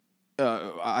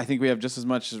I think we have just as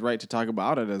much right to talk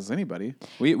about it as anybody.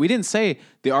 We didn't say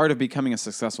the art of becoming a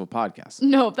successful podcast.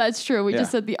 No, that's true. We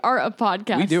just said the art of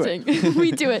podcasting. We do it.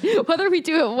 We do it. Whether we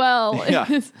do it well. Yeah.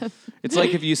 It's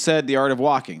like if you said the art of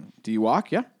walking. Do you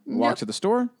walk? Yeah. Walk to the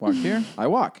store. Walk here. I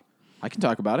walk. I can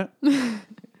talk about it.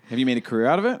 Have you made a career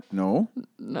out of it? No.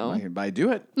 No. But I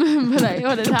do it.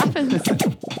 But it happens.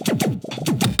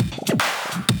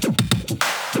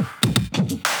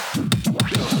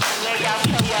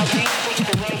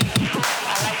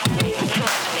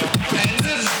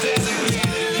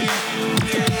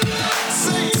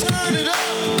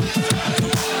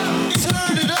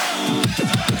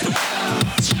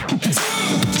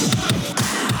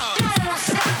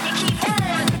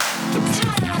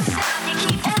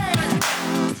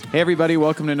 Hey, everybody.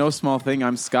 Welcome to No Small Thing.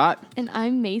 I'm Scott. And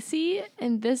I'm Macy,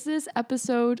 and this is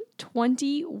episode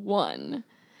 21.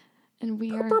 And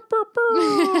we are...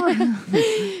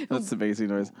 That's the Macy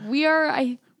noise. We are...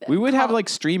 We would have like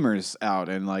streamers out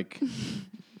and like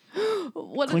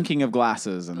clinking of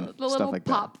glasses and the stuff little like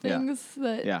pop that. things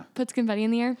that Yeah. puts confetti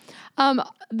in the air.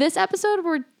 This episode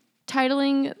we're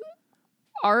titling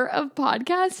Art of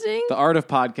Podcasting. The art of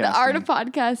podcasting. The Art of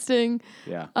Podcasting.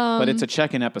 Yeah. But it's a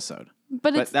check-in episode.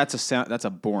 But it's, that's a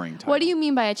boring title. what do you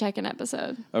mean by a check-in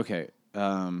episode? Okay.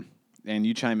 And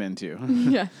you chime in too.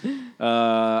 Yeah.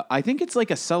 I think it's like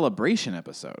a celebration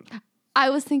episode. I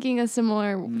was thinking a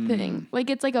similar thing. Like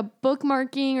it's like a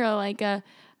bookmarking or like a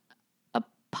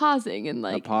pausing and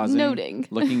like noting.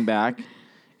 Looking back.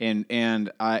 And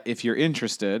if you're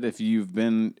interested, if you've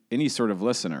been any sort of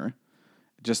listener,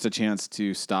 just a chance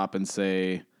to stop and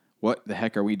say, what the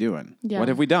heck are we doing? Yeah. What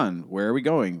have we done? Where are we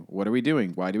going? What are we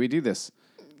doing? Why do we do this?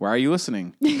 Why are you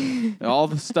listening? All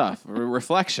the stuff.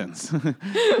 Reflections.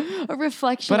 A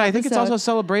reflection. But I think it's episode. also a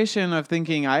celebration of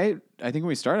thinking, I think when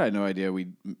we started, I had no idea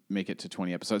we'd make it to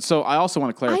 20 episodes. So I also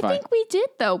want to clarify. I think we did,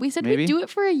 though. We said Maybe? we'd do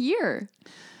it for a year.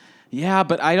 Yeah,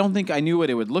 but I don't think I knew what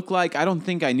it would look like. I don't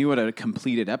think I knew what a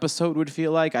completed episode would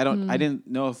feel like. I didn't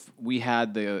know if we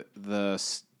had the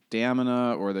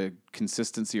stamina or the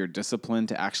consistency or discipline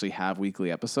to actually have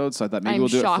weekly episodes. So I thought maybe we'll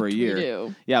do it for a year. We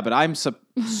do. Yeah, but I'm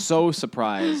so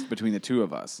surprised between the two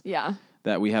of us. Yeah.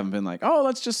 That we haven't been like, oh,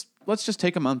 let's just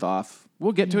take a month off.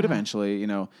 We'll get to it eventually, you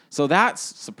know. So that's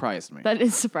surprised me. That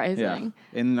is surprising.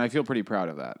 Yeah. And I feel pretty proud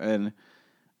of that. And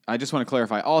I just want to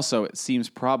clarify also, it seems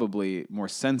probably more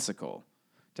sensical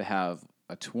to have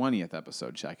a 20th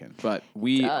episode check-in. But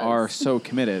we are so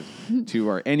committed to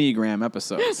our Enneagram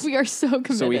episodes. We are so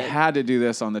committed. So we had to do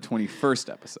this on the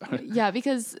 21st episode. Yeah,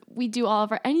 because we do all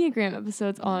of our Enneagram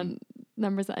episodes on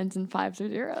numbers that ends in 5s or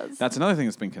 0s. That's another thing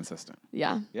that's been consistent.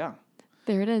 Yeah. Yeah.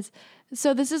 There it is.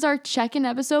 So this is our check-in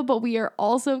episode, but we are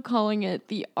also calling it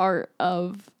the Art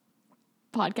of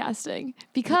Podcasting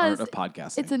because The Art of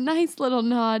Podcasting. it's a nice little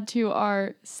nod to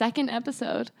our second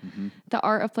episode, The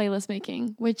Art of Playlist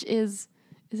Making, which is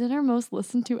it our most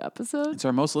listened to episode? It's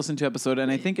our most listened to episode, and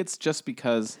I think it's just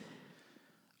because,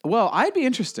 well, I'd be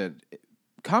interested.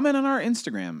 Comment on our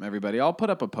Instagram, everybody. I'll put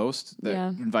up a post that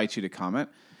invites you to comment.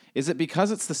 Is it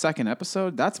because it's the second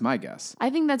episode? That's my guess. I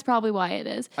think that's probably why it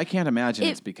is. I can't imagine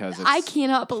it's because it's I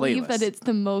cannot believe that playlist. it's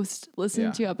the most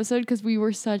listened to episode because we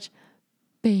were such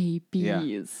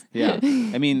babies. Yeah.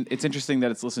 I mean, it's interesting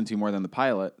that it's listened to more than the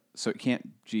pilot, so it can't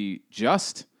be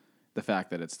just the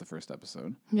fact that it's the first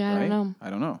episode. Yeah, right? I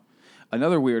don't know.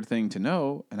 Another weird thing to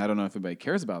know, and I don't know if anybody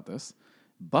cares about this,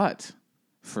 but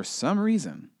for some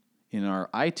reason in our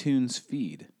iTunes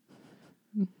feed,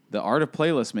 the Art of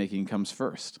Playlist Making comes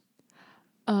first.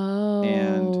 Oh.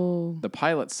 And the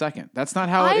pilot second. That's not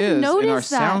how it I've is in our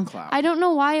noticed that. SoundCloud. I don't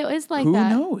know why it is like Who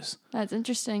that. knows? That's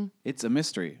interesting. It's a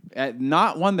mystery.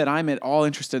 Not one that I'm at all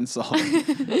interested in solving.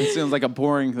 It sounds like a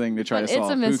boring thing to try But to it's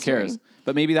solve. a Who mystery. cares?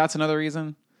 But maybe that's another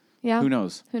reason. Yeah. Who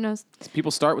knows? Who knows?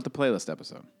 People start with the playlist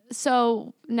episode.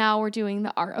 So now we're doing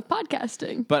the Art of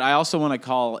Podcasting. But I also want to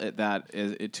call it that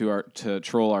to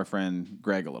troll our friend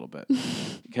Greg a little bit.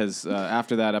 Because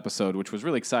after that episode, which was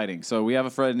really exciting. So we have a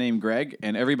friend named Greg,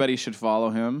 and everybody should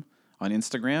follow him on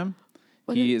Instagram.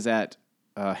 He is at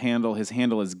his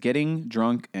handle is Getting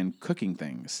Drunk and Cooking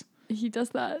Things. He does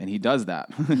that. And he does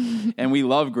that. And we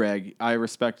love Greg. I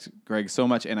respect Greg so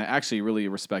much. And I actually really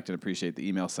respect and appreciate the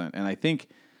email sent. And I think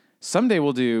someday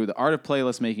we'll do the Art of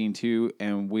Playlist Making too.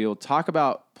 And we'll talk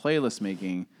about playlist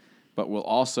making, but we'll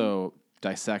also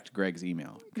dissect Greg's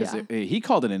email. Because he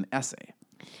called it an essay.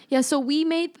 Yeah, so we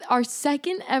made our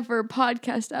second ever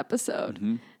podcast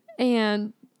episode.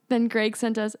 And then Greg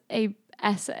sent us an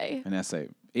essay. An essay.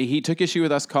 He took issue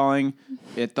with us calling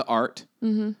it the art.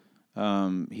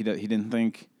 He didn't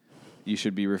think you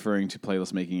should be referring to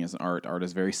playlist making as an art. Art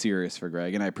is very serious for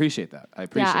Greg, and I appreciate that. I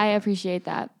appreciate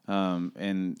that.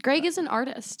 And Greg is an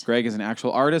artist. Greg is an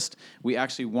actual artist. We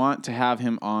actually want to have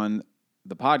him on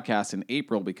the podcast in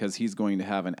April because he's going to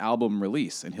have an album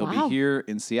release, and he'll be here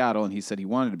in Seattle, and he said he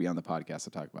wanted to be on the podcast to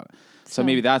talk about it. So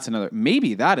maybe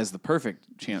that is the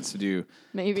perfect chance to do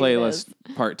playlist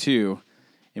part 2,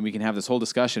 and we can have this whole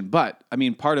discussion. But, I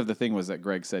mean, part of the thing was that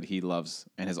Greg said he loves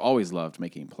and has always loved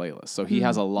making playlists. So he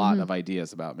has a lot of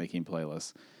ideas about making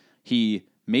playlists. He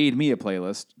made me a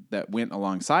playlist that went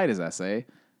alongside his essay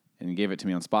and gave it to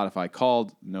me on Spotify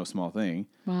called No Small Thing.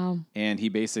 Wow. And he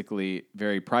basically,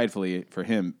 very pridefully for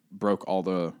him, broke all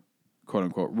the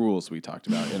quote-unquote rules we talked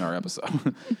about in our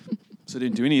episode. So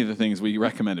didn't do any of the things we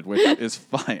recommended, which is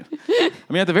fine. I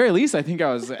mean, at the very least, I think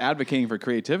I was advocating for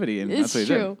creativity, and that's what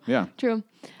he did. Yeah. True.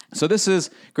 So this is,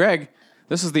 Greg,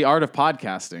 this is the art of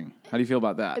podcasting. How do you feel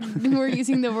about that? We're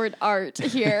using the word art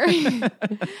here.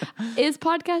 Is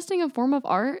podcasting a form of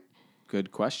art?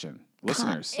 Good question.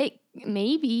 Listeners.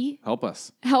 Maybe. Help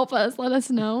us. Let us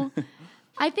know.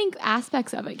 I think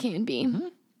aspects of it can be. Mm-hmm.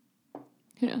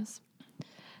 Who knows?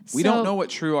 We don't know what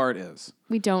true art is.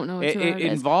 We don't know what true art is.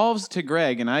 It involves, to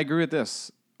Greg, and I agree with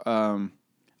this, a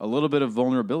little bit of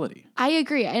vulnerability. I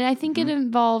agree. And I think it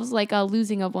involves like a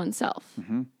losing of oneself.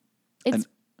 Mm-hmm. It's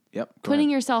putting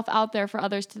yourself out there for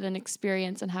others to then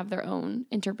experience and have their own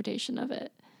interpretation of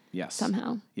it. Yes.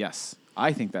 Somehow. Yes.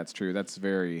 I think that's true. That's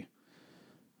very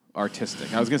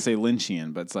artistic. I was going to say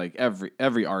Lynchian, but it's like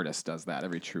every artist does that,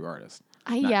 every true artist.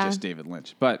 Not just David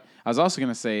Lynch. But I was also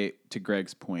going to say, to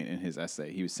Greg's point in his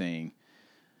essay, he was saying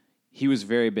he was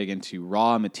very big into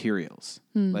raw materials.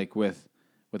 Like with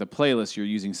a playlist, you're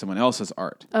using someone else's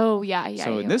art. Oh, yeah.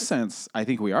 So in this sense, I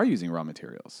think we are using raw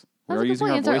materials. We are using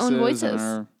our own voices. And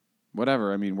our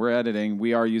whatever. I mean, we're editing.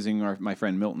 We are using my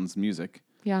friend Milton's music,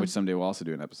 which someday we'll also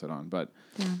do an episode on. But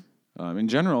in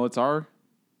general, it's our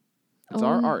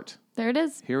art. There it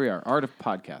is. Here we are. Art of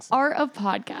podcasting. Art of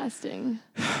podcasting.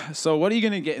 So what are you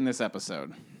going to get in this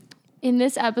episode? In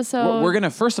this episode... We're going to,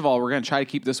 first of all, we're going to try to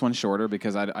keep this one shorter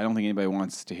because I don't think anybody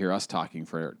wants to hear us talking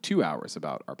for 2 hours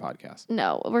about our podcast.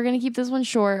 No, we're going to keep this one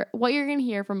short. What you're going to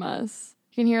hear from us,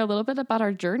 you can hear a little bit about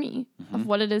our journey of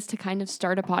what it is to kind of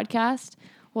start a podcast.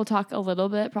 We'll talk a little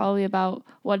bit probably about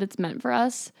what it's meant for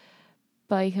us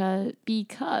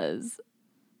because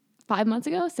 5 months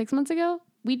ago, 6 months ago,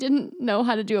 we didn't know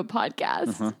how to do a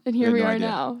podcast, and here we are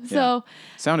now. Yeah. So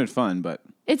sounded fun, but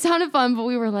it sounded fun, but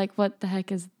we were like, "What the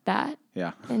heck is that?"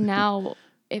 Yeah, and now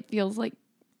it feels like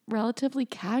relatively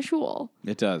casual.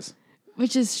 It does,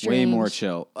 which is strange. Way more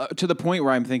chill to the point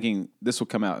where I'm thinking this will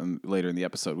come out later in the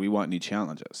episode. We want new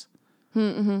challenges.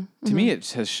 To me, it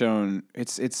has shown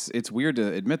it's weird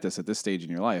to admit this at this stage in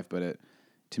your life, but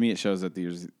to me it shows that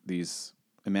there's these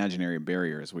imaginary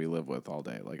barriers we live with all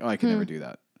day. Like, oh, I can never do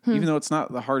that. Even though it's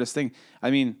not the hardest thing. I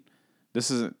mean,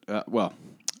 this isn't,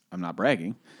 I'm not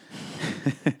bragging.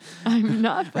 I'm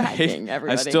not bragging,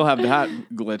 everybody. I still have that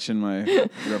glitch in my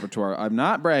repertoire. I'm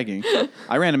not bragging.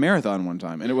 I ran a marathon one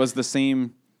time, and it was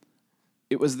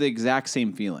the exact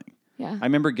same feeling. Yeah. I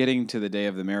remember getting to the day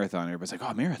of the marathon, and everybody's like,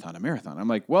 oh, a marathon. I'm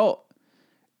like, well,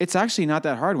 it's actually not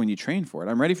that hard when you train for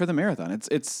it. I'm ready for the marathon.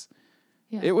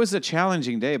 It was a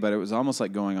challenging day, but it was almost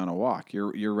like going on a walk.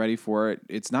 You're ready for it.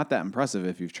 It's not that impressive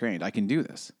if you've trained. I can do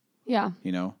this. Yeah.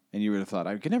 And you would have thought,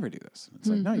 I could never do this. It's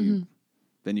like, no,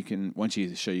 then you can, once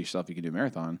you show yourself you can do a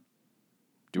marathon,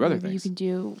 do other things. You can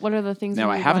do, what are the things? Now,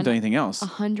 I haven't done anything else.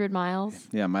 100 miles.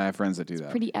 Yeah, I have friends that do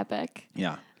that. Pretty epic.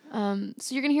 Yeah. So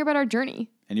you're going to hear about our journey.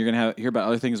 And you're going to hear about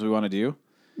other things we want to do.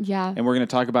 Yeah. And we're going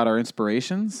to talk about our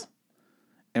inspirations.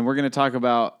 And we're going to talk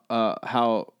about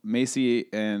how Macy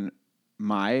and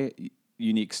my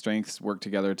unique strengths work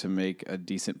together to make a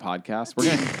decent podcast.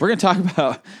 We're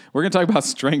gonna talk about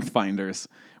strength finders.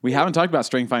 We haven't talked about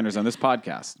strength finders on this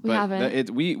podcast. We haven't.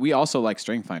 We also like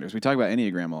strength finders. We talk about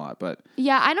Enneagram a lot, but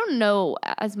yeah, I don't know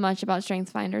as much about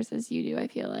strength finders as you do. I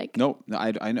feel like nope,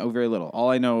 I know very little. All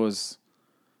I know is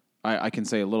I can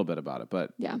say a little bit about it,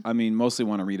 but yeah, I mean mostly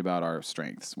want to read about our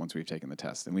strengths once we've taken the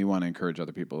test, and we want to encourage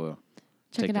other people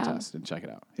to take the test and check it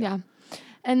out. Yeah.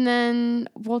 And then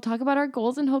we'll talk about our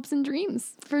goals and hopes and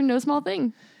dreams for No Small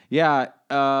Thing. Yeah.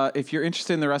 If you're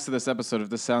interested in the rest of this episode, if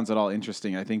this sounds at all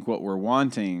interesting, I think what we're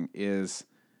wanting is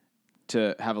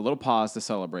to have a little pause to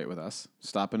celebrate with us,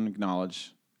 stop and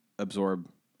acknowledge, absorb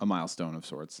a milestone of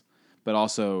sorts, but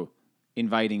also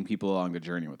inviting people along the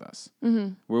journey with us.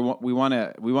 Mm-hmm. We want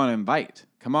to invite.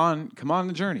 Come on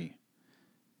the journey.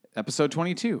 Episode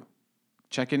 22.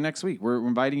 Check in next week. We're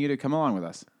inviting you to come along with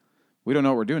us. We don't know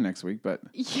what we're doing next week, but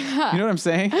Yeah. you know what I'm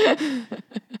saying?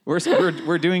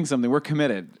 we're doing something. We're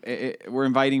committed. We're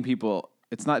inviting people.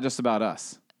 It's not just about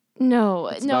us. No.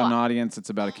 It's about an audience.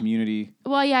 It's about a community.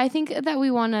 Well, yeah, I think that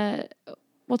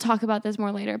we'll talk about this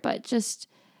more later, but just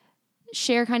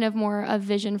share kind of more a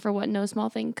vision for what No Small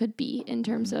Thing could be in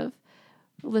terms of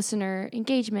listener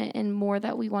engagement and more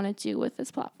that we want to do with this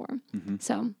platform. Mm-hmm.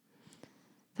 So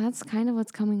that's kind of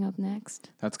what's coming up next.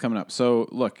 That's coming up. So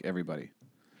look, everybody,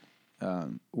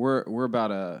 we're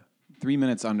about 3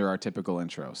 minutes under our typical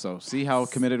intro. So see how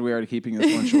committed we are to keeping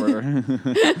this one shorter.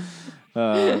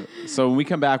 So when we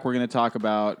come back, we're going to talk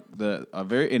about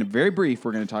very brief.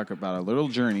 We're going to talk about a little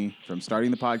journey from starting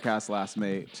the podcast last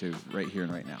May to right here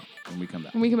and right now. When we come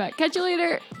back, Catch you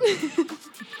later.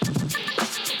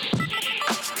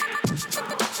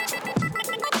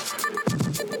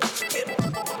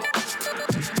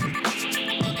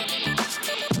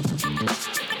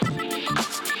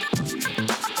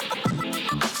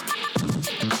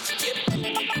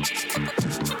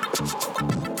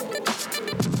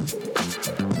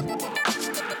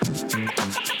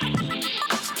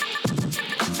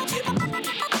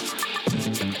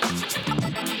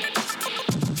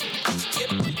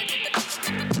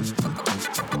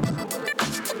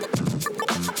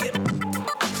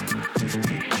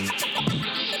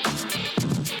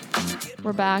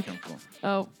 We're back.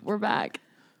 Oh, we're back.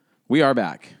 We are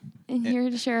back. And here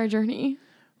to share our journey.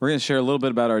 We're going to share a little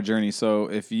bit about our journey. So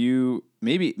if you,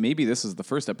 maybe this is the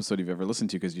first episode you've ever listened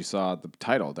to because you saw the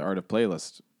title, The Art of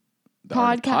Playlist. The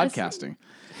Art of Podcasting.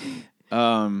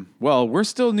 Well, we're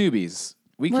still newbies.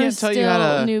 We're can't tell you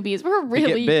how to newbies. We're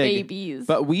really babies.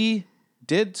 But we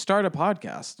did start a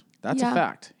podcast. That's a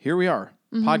fact. Here we are,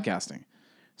 podcasting.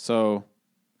 So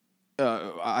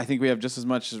I think we have just as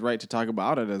much right to talk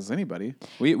about it as anybody.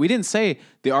 We didn't say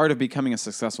the art of becoming a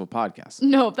successful podcast.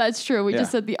 No, that's true. We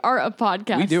just said the art of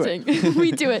podcasting. We do it.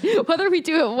 We do it. Whether we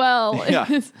do it well. Yeah.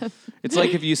 It's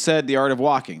like if you said the art of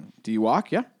walking. Do you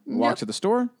walk? Yeah. Walk to the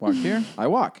store. Walk here. I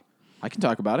walk. I can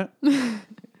talk about it.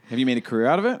 Have you made a career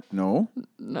out of it? No.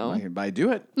 But I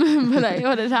do it.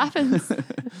 but it happens.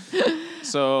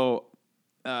 So...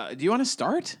 do you want to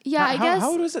start? Yeah, I guess.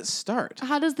 How does it start?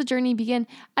 How does the journey begin?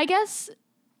 I guess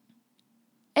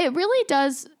it really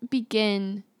does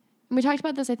begin. And we talked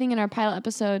about this, I think, in our pilot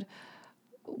episode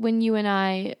when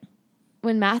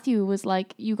Matthew was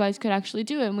like, you guys could actually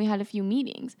do it. And we had a few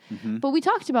meetings. Mm-hmm. But we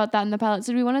talked about that in the pilot.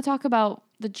 So do we want to talk about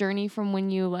the journey from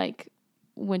when you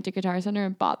went to Guitar Center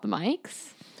and bought the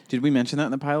mics? Did we mention that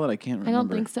in the pilot? I can't remember. I don't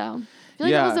think so. I feel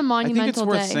like it was a monumental day. I think it's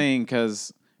worth saying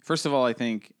because, first of all, I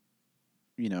think,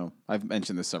 I've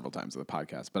mentioned this several times on the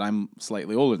podcast, but I'm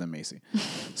slightly older than Macy.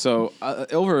 So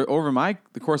over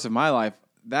the course of my life,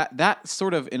 that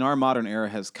sort of in our modern era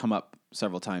has come up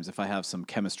several times if I have some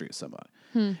chemistry with somebody.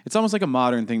 It's almost like a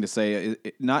modern thing to say,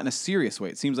 not in a serious way.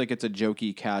 It seems like it's a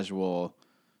jokey, casual,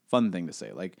 fun thing to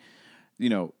say. Like,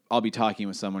 I'll be talking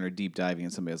with someone or deep diving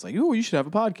and somebody's like, oh, you should have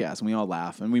a podcast. And we all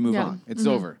laugh and we move on. It's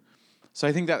over. So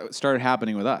I think that started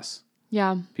happening with us.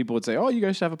 Yeah. People would say, oh, you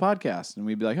guys should have a podcast. And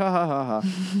we'd be like, ha, ha, ha,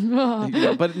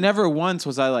 ha. But never once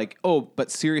was I like, oh, but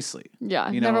seriously.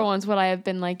 Yeah. Never once would I have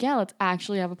been like, yeah, let's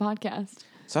actually have a podcast.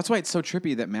 So that's why it's so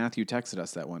trippy that Matthew texted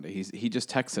us that one day. He just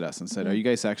texted us and said, are you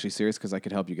guys actually serious? Because I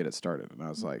could help you get it started. And I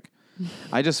was like,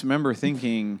 I just remember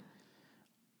thinking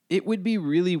it would be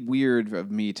really weird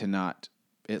of me to not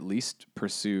at least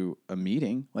pursue a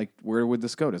meeting. Like, where would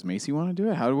this go? Does Macy want to do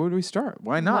it? How would we start?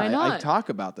 Why not? I talk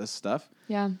about this stuff.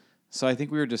 Yeah. So I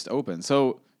think we were just open.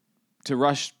 So to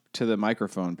rush to the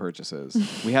microphone purchases,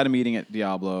 we had a meeting at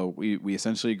Diablo. We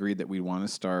essentially agreed that we want to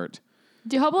start.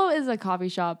 Diablo is a coffee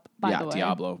shop, by the way. Yeah,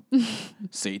 Diablo.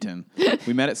 Satan.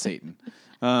 We met at Satan.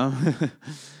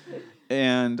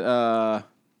 And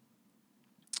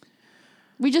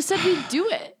we just said we'd do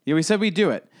it. Yeah, we said we'd do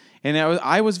it. And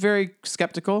I was very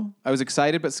skeptical. I was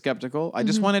excited but skeptical. I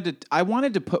just wanted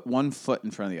to put one foot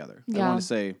in front of the other. Yeah. I wanted to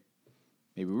say,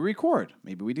 maybe we record.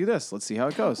 Maybe we do this. Let's see how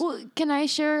it goes. Well, can I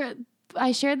share?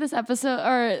 I shared this episode,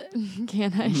 or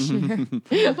can I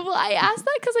share? Well, I asked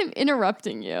that because I'm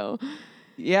interrupting you.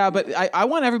 Yeah, but I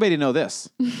want everybody to know this.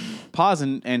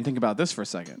 Pause and think about this for a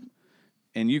second.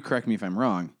 And you correct me if I'm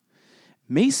wrong.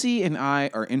 Macy and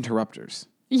I are interrupters.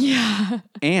 Yeah.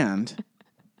 And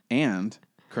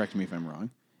correct me if I'm wrong,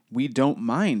 we don't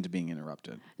mind being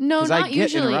interrupted. No, not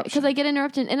usually, because I get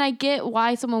interrupted. And I get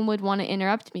why someone would want to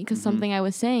interrupt me, because something I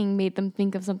was saying made them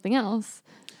think of something else.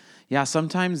 Yeah,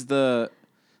 sometimes the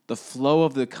flow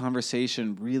of the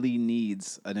conversation really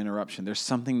needs an interruption. There's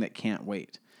something that can't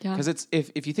wait. Because it's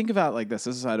if you think about it like this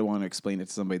is how I want to explain it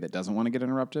to somebody that doesn't want to get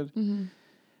interrupted. Mm-hmm.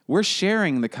 we're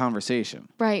sharing the conversation.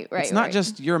 Right. It's not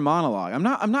just your monologue.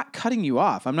 I'm not cutting you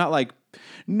off. I'm not like,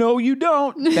 no, you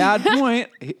don't. Bad point.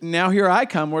 Now here I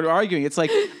come. We're arguing. It's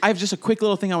like, I have just a quick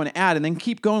little thing I want to add and then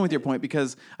keep going with your point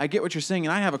because I get what you're saying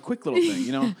and I have a quick little thing,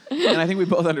 you know? And I think we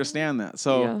both understand that.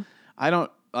 So Yeah. I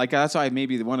don't like, that's why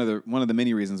maybe one of the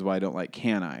many reasons why I don't like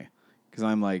Can I? Because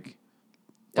I'm like,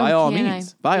 by all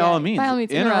means,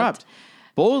 interrupt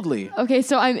boldly. Okay.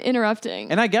 So I'm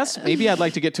interrupting. And I guess maybe I'd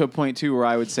like to get to a point too where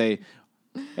I would say,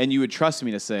 and you would trust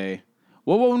me to say,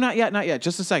 whoa, not yet.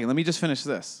 Just a second. Let me just finish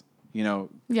this. You know,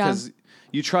 because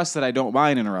you trust that I don't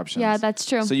mind interruptions. Yeah, that's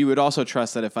true. So you would also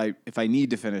trust that if I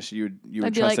need to finish, you would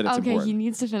I'd be trust like, that it's okay, important. he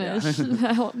needs to finish.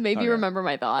 I'll maybe remember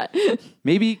my thought.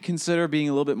 Maybe consider being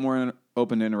a little bit more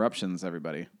open to interruptions,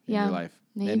 everybody, in your life.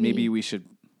 And maybe we should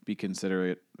be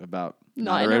considerate about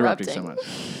not interrupting so much.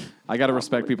 I got to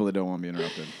respect people that don't want to be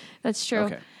interrupted. That's true.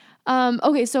 Okay.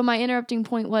 Okay, so my interrupting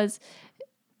point was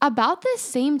about the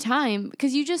same time,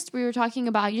 because we were talking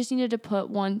about you just needed to put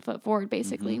one foot forward,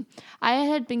 basically. Mm-hmm. I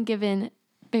had been given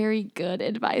very good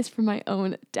advice from my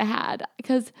own dad,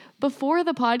 because before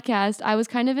the podcast, I was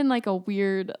kind of in like a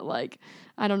weird, like,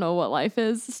 I don't know what life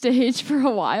is stage for a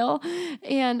while.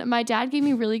 And my dad gave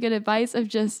me really good advice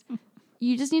of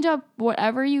you just need to,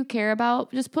 whatever you care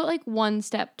about, just put like one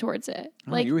step towards it.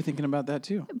 Oh, like you were thinking about that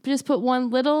too. Just put one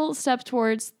little step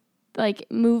towards like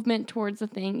movement towards the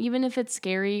thing, even if it's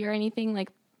scary or anything, like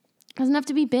it doesn't have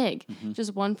to be big,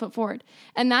 just 1 foot forward.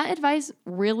 And that advice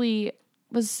really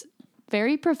was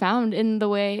very profound in the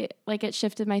way like it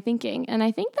shifted my thinking. And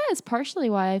I think that is partially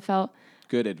why I felt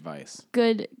good advice.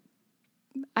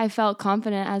 I felt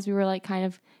confident as we were like kind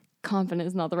of confident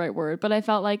is not the right word, but I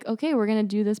felt like, okay, we're going to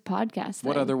do this podcast.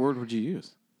 What other word would you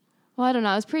use? Well, I don't know.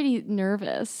 I was pretty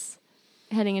nervous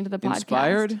heading into the podcast.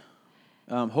 Inspired?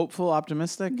 Hopeful,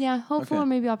 optimistic? Yeah, hopeful Okay. or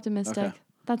maybe optimistic. Okay.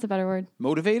 That's a better word.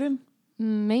 Motivated?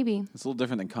 Maybe. It's a little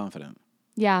different than confident.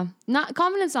 Yeah. Not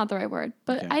confident's not the right word,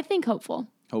 but Okay. I think hopeful.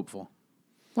 Hopeful.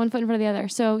 1 foot in front of the other.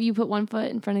 So you put 1 foot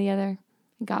in front of the other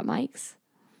and got Mike's.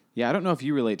 Yeah, I don't know if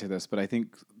you relate to this, but I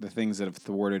think the things that have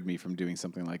thwarted me from doing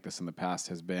something like this in the past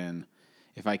has been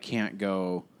if I can't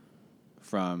go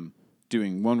from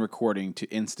doing one recording to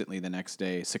instantly the next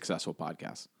day successful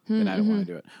podcast, then I don't want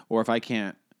to do it. Or if I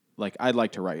can't, like, I'd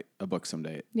like to write a book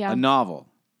someday, a novel.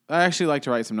 I actually like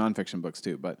to write some nonfiction books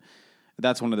too, but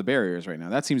that's one of the barriers right now.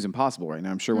 That seems impossible right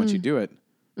now. I'm sure once you do it.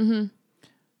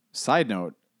 Side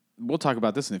note, we'll talk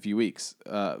about this in a few weeks.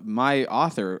 My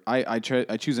author, I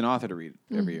choose an author to read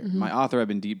every year. My author I've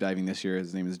been deep diving this year,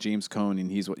 his name is James Cone, and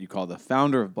he's what you call the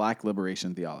founder of Black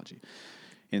Liberation Theology.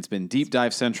 And it's been deep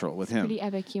dive central with him. Pretty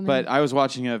epic human. But I was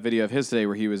watching a video of his today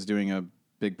where he was doing a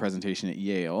big presentation at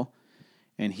Yale,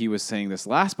 and he was saying this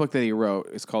last book that he wrote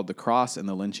is called The Cross and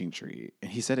the Lynching Tree.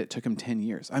 And he said it took him 10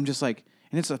 years. I'm just like,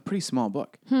 and it's a pretty small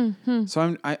book.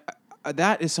 So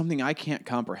that is something I can't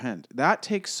comprehend. That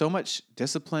takes so much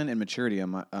discipline and maturity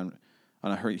on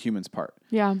a human's part.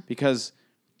 Yeah. Because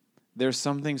there's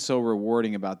something so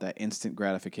rewarding about that instant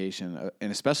gratification,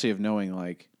 and especially of knowing,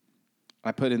 like,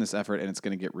 I put in this effort and it's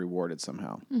going to get rewarded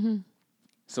somehow.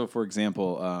 So, for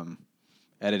example,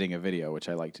 editing a video, which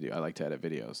I like to do. I like to edit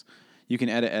videos. You can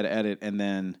edit, and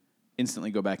then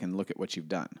instantly go back and look at what you've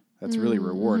done. That's really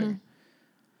rewarding.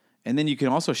 And then you can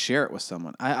also share it with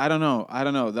someone. I don't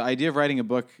know. The idea of writing a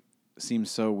book seems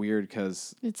so weird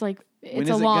because it's like when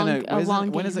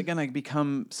is it gonna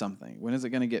become something? When is it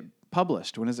gonna get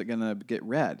published? When is it gonna get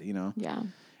read? You know. Yeah.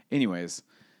 Anyways,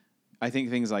 I think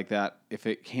things like that, if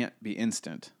it can't be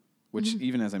instant, which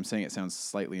even as I'm saying it sounds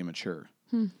slightly immature.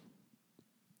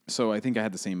 So I think I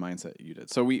had the same mindset you did.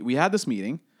 So we had this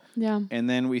meeting. Yeah. And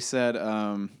then we said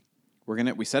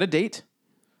we set a date.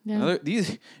 Yeah.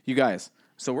 You guys.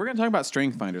 So we're going to talk about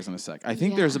strength finders in a sec. I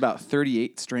think there's about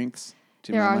 38 strengths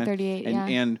to there my are mind. 38,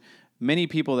 And many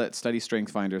people that study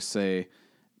strength finders say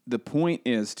the point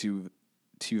is to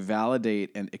validate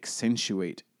and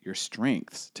accentuate your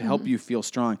strengths to help you feel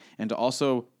strong and to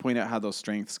also point out how those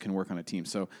strengths can work on a team.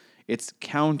 So it's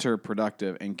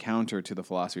counterproductive and counter to the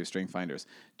philosophy of strength finders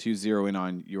to zero in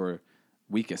on your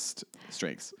weakest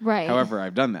strengths. Right. However,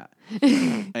 I've done that.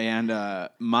 And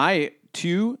my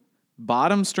two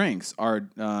bottom strengths are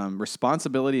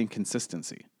responsibility and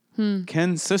consistency.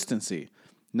 Consistency,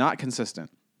 not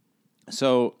consistent.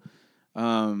 So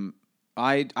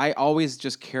I always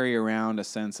just carry around a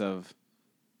sense of,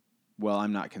 well,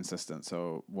 I'm not consistent,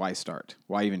 so why start?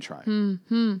 Why even try?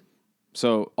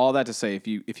 So all that to say, if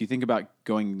you think about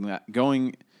carrying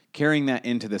that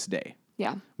into this day.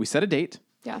 Yeah. We set a date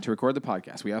Yeah. to record the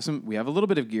podcast. We have a little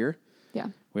bit of gear. Yeah.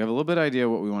 We have a little bit of idea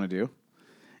what we want to do.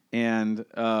 And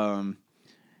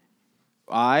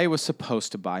I was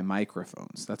supposed to buy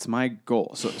microphones. That's my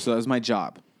goal. So that was my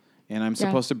job. And I'm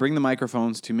supposed to bring the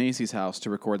microphones to Macy's house to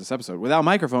record this episode. Without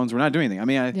microphones, we're not doing anything. I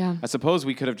mean, I suppose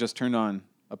we could have just turned on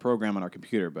a program on our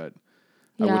computer, but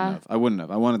I wouldn't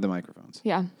have. I wanted the microphones.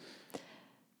 Yeah.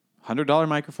 $100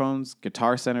 microphones,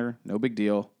 Guitar Center, no big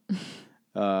deal.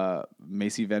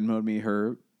 Macy Venmo'd me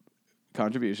her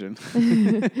contribution.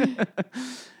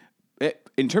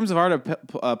 In terms of art of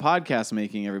podcast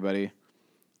making, everybody,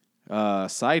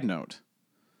 side note,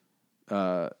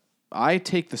 I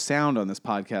take the sound on this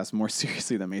podcast more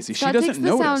seriously than Macy. She doesn't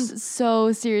notice. Scott takes the sound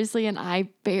so seriously, and I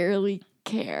barely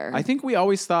care. I think we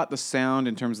always thought the sound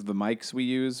in terms of the mics we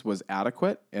use was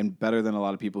adequate and better than a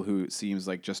lot of people who seems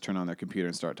like just turn on their computer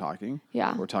and start talking.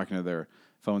 Yeah. Or talking to their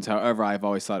phones. However, I've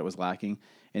always thought it was lacking.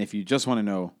 And if you just want to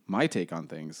know my take on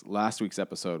things, last week's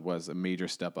episode was a major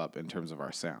step up in terms of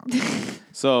our sound.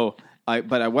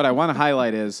 But what I want to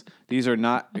highlight is these are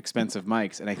not expensive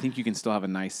mics, and I think you can still have a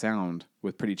nice sound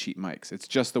with pretty cheap mics. It's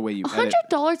just the way you edit.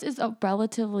 $100 is a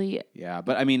relatively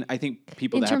but I mean, I think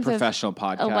people that have professional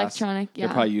podcasts, electronic, they're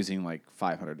probably using like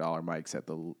 $500 mics at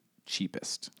the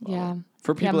cheapest level. Yeah.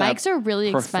 For people mics are really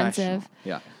expensive.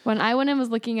 Yeah. When I went and was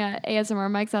looking at ASMR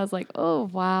mics, I was like, oh,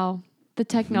 wow, the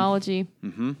technology.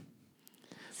 Mm-hmm.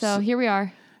 So here we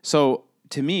are. So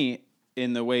to me,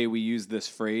 in the way we use this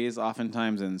phrase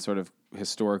oftentimes in sort of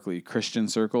historically Christian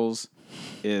circles,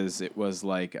 it was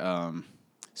like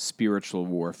spiritual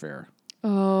warfare.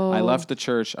 Oh. I left the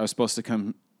church. I was supposed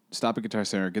to stop at Guitar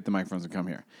Center, get the microphones and come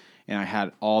here. And I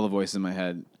had all the voices in my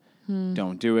head.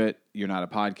 Don't do it. You're not a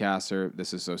podcaster.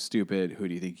 This is so stupid. Who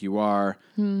do you think you are?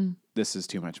 This is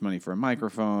too much money for a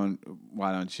microphone.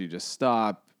 Why don't you just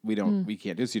stop? We can't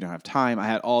do this. You don't have time. I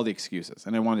had all the excuses.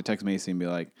 And I wanted to text Macy and be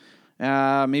like,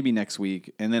 maybe next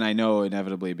week. And then I know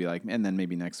inevitably it'd be like, and then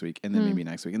maybe next week, and then maybe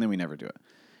next week. And then we never do it.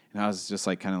 And I was just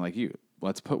like, kind of like you.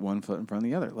 Let's put one foot in front of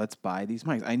the other. Let's buy these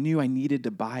mics. I knew I needed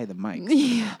to buy the mics.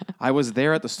 Yeah. I was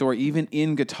there at the store, even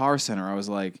in Guitar Center. I was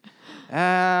like,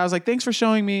 thanks for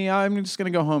showing me. I'm just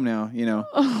going to go home now, you know.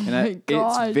 Oh and my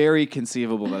God. It's very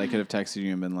conceivable that I could have texted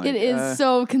you and been like, it is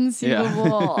so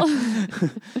conceivable.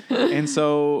 Yeah. And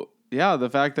so, yeah, the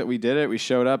fact that we did it, we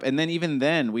showed up. And then even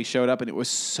then we showed up and it was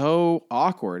so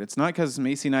awkward. It's not because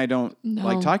Macy and I don't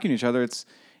like talking to each other.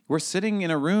 We're sitting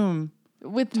in a room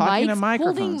with talking mics, to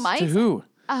microphones. holding mics. To who?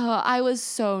 Oh, I was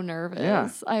so nervous. Yeah.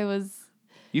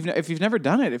 If you've never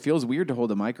done it, it feels weird to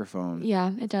hold a microphone.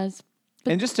 Yeah, it does.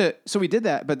 And so we did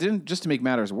that, but just to make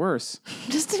matters worse.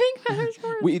 Just to make matters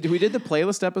worse. We did the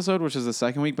playlist episode, which is the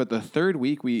second week, but the third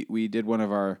week we did one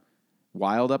of our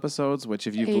wild episodes, which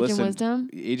if you've listened,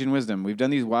 Age and Wisdom. We've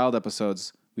done these wild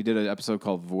episodes. We did an episode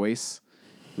called Voice.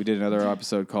 We did another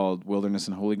episode called Wilderness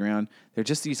and Holy Ground. They're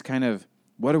just these kind of,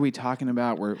 what are we talking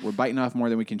about? We're biting off more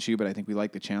than we can chew, but I think we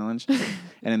like the challenge.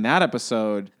 And in that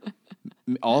episode,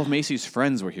 all of Macy's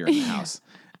friends were here in the house.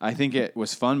 I think it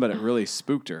was fun, but it really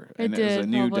spooked her. And it was a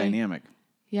new dynamic.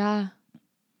 Yeah.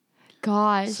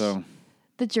 Gosh. So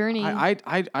the journey.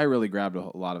 I really grabbed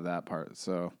a lot of that part.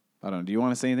 So I don't know. Do you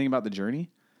want to say anything about the journey?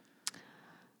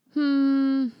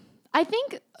 I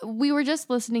think we were just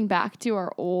listening back to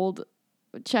our old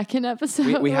check-in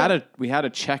episode. We had a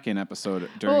check-in episode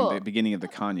during the beginning of the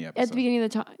Kanye episode. At the beginning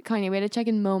of the Kanye, we had a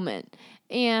check-in moment.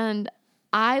 And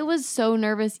I was so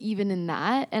nervous even in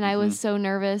that. And I was so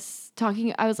nervous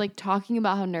I was like talking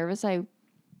about how nervous I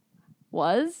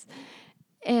was.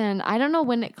 And I don't know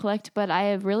when it clicked, but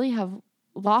I really have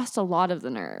lost a lot of the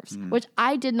nerves, which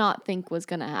I did not think was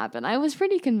going to happen. I was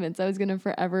pretty convinced I was going to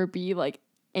forever be like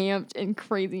amped and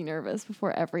crazy nervous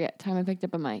before every time I picked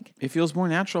up a mic. It feels more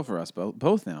natural for us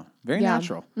both now. Very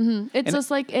natural. Mm-hmm. It's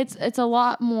just like it's a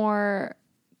lot more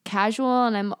casual,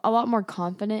 and I'm a lot more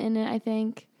confident in it, I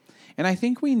think. And I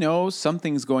think we know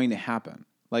something's going to happen.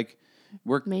 Like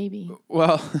maybe.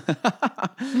 Well,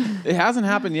 it hasn't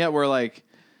happened yet. We're like,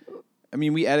 I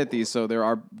mean, we edit these, so there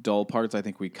are dull parts I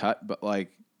think we cut, but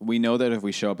like we know that if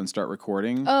we show up and start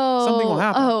recording, something will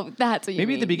happen. Oh, that's what you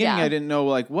Maybe mean. At the beginning I didn't know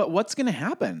like what's going to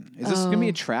happen. Is this going to be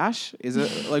a trash? Is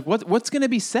it like what's going to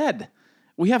be said?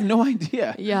 We have no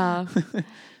idea. Yeah.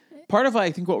 Part of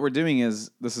I think what we're doing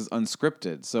is this is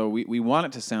unscripted, so we want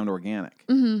it to sound organic.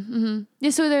 Yeah,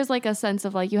 so there's like a sense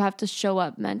of like you have to show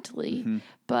up mentally,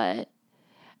 but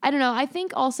I don't know. I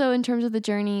think also in terms of the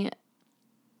journey,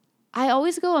 I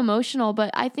always go emotional,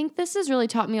 but I think this has really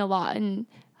taught me a lot and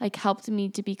like helped me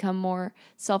to become more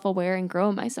self-aware and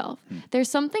grow myself. There's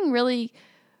something really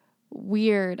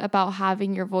weird about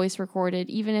having your voice recorded,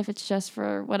 even if it's just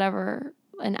for whatever,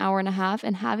 an hour and a half,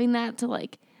 and having that to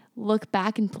like look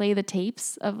back and play the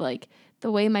tapes of like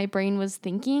the way my brain was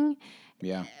thinking.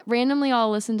 Yeah. Randomly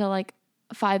I'll listen to like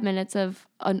 5 minutes of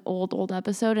an old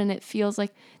episode and it feels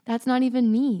like that's not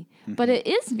even me, but it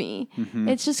is me.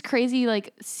 It's just crazy,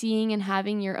 like seeing and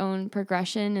having your own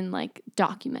progression and like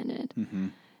documented.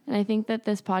 And I think that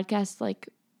this podcast, like,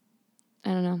 I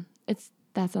don't know,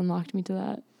 that's unlocked me to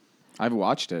that. I've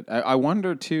watched it. I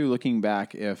wonder too, looking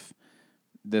back, if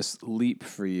this leap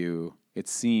for you, it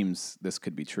seems this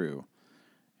could be true,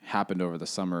 happened over the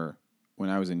summer when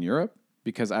I was in Europe.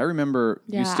 Because I remember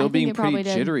you still being pretty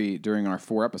jittery during our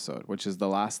 4 episode, which is the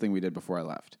last thing we did before I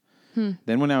left.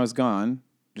 Then when I was gone,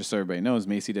 just so everybody knows,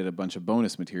 Macy did a bunch of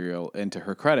bonus material, and to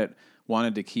her credit,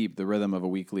 wanted to keep the rhythm of a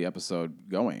weekly episode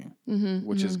going,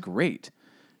 which is great.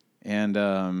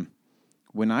 And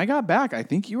when I got back, I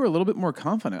think you were a little bit more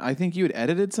confident. I think you had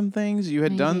edited some things. You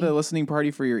had done the listening party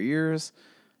for your ears.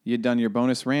 You had done your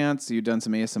bonus rants. You'd done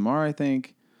some ASMR, I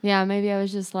think. Yeah, maybe I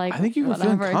was just like, I think you were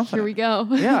feeling confident. Here we go.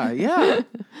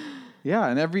 Yeah,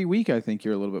 and every week I think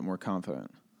you're a little bit more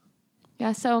confident.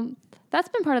 Yeah, so that's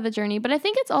been part of the journey. But I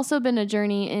think it's also been a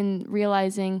journey in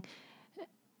realizing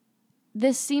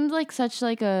this seemed like such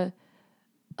like a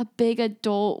big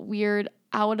adult, weird,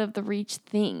 out of the reach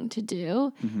thing to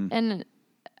do. And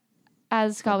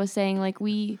as Scott was saying, like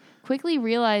we quickly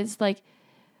realized like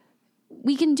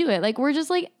we can do it. Like we're just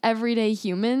like everyday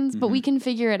humans, but we can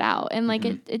figure it out. And like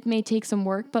it may take some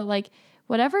work, but like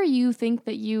whatever you think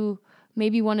that you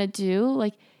maybe want to do,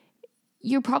 like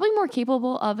you're probably more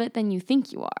capable of it than you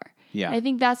think you are. Yeah. I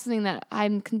think that's something that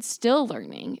I'm still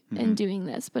learning in doing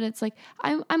this, but it's like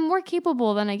I'm more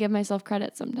capable than I give myself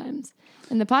credit sometimes.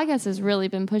 And the podcast has really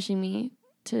been pushing me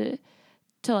to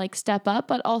like step up,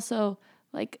 but also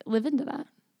like live into that.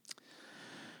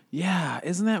 Yeah,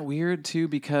 isn't that weird too?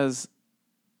 Because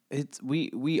it's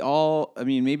we all, I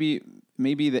mean, maybe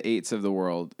the 8s of the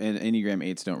world, and Enneagram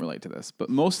 8s don't relate to this, but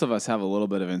most of us have a little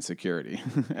bit of insecurity,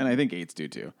 and I think 8s do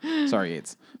too. Sorry,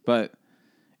 8s, but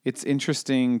it's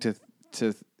interesting to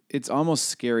it's almost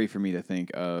scary for me to think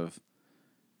of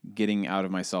getting out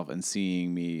of myself and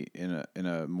seeing me in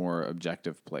a more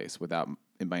objective place without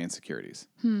my insecurities.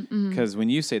 Because when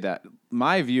you say that,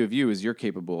 my view of you is you're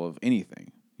capable of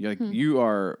anything. You're like you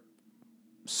are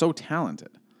so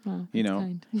talented. Wow, you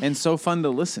know, and so fun to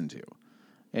listen to.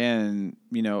 And,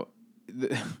 you know,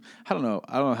 I don't know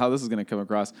how this is going to come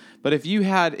across, but if you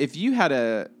had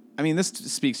I mean, this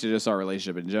speaks to just our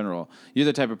relationship in general. You're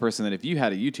the type of person that if you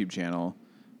had a YouTube channel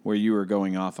where you were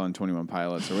going off on 21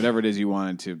 Pilots or whatever it is you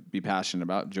wanted to be passionate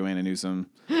about, Joanna Newsom,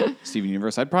 Steven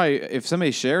Universe, I'd probably, if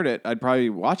somebody shared it, I'd probably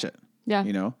watch it. Yeah.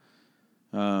 You know?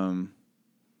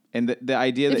 And the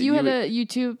idea that if you had a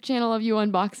YouTube channel of you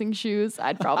unboxing shoes,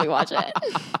 I'd probably watch it.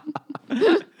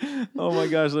 Oh my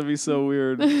gosh, that'd be so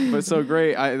weird, but so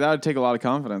great. That would take a lot of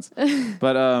confidence.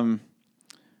 But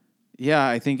yeah,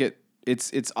 I think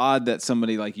it's odd that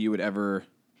somebody like you would ever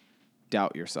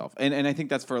doubt yourself, and I think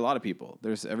that's for a lot of people.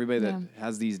 There's everybody that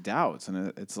has these doubts,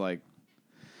 and it's like,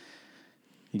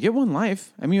 you get one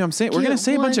life. I mean, we're going to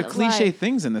say a bunch of cliche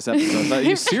things in this episode,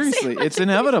 but seriously, it's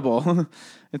inevitable.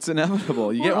 It's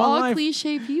inevitable. You get one life. We're all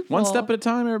cliche people. One step at a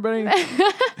time, everybody.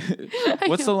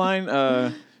 What's the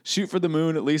line? Shoot for the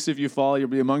moon. At least if you fall, you'll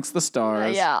be amongst the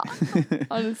stars. Yeah.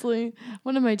 Honestly,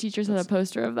 one of my teachers had a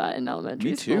poster of that in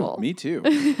elementary school. Me too.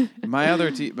 My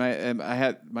other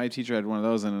my teacher had one of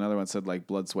those, and another one said like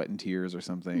blood, sweat, and tears or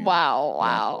something.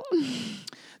 Wow.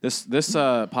 This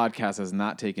podcast has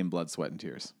not taken blood, sweat, and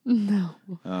tears. No.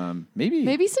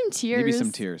 Maybe some tears. Maybe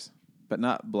some tears, but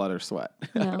not blood or sweat.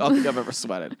 No. I don't think I've ever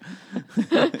sweated.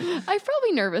 I've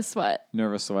probably nervous sweat.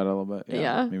 Nervous sweat a little bit.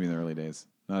 Yeah. Maybe in the early days.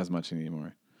 Not as much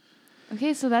anymore.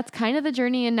 Okay, so that's kind of the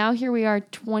journey, and now here we are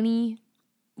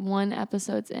 21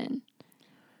 episodes in.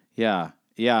 Yeah,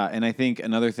 and I think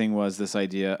another thing was this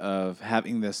idea of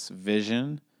having this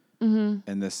vision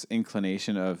and this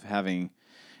inclination of having,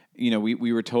 you know,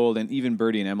 we were told, and even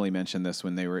Birdie and Emily mentioned this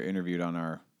when they were interviewed on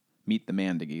our Meet the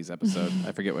Mandigees episode.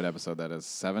 I forget what episode that is,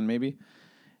 7 maybe?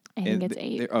 I think it's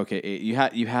 8. Okay, 8.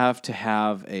 You have to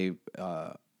have a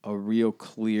real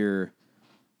clear,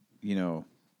 you know,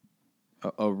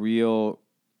 a real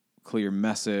clear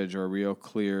message or a real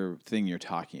clear thing you're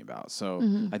talking about. So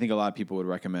I think a lot of people would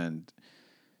recommend,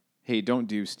 hey, don't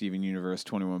do Steven Universe,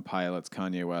 21 Pilots,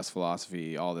 Kanye West,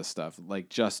 philosophy, all this stuff. Like,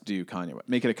 just do Kanye West.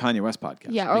 Make it a Kanye West podcast.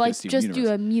 Yeah, or like just do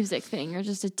a music thing or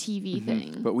just a TV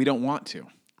thing. But we don't want to.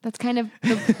 That's kind of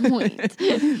the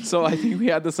point. So I think we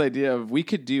had this idea of we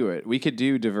could do it. We could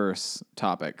do diverse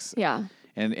topics. Yeah.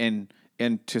 And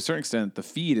to a certain extent, the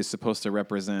feed is supposed to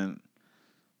represent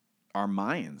our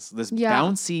minds. This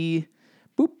bouncy,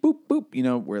 boop, boop, boop. You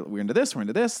know, we're into this, we're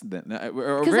into this.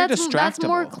 We're very distractible. That's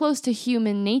more close to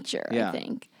human nature, I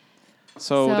think.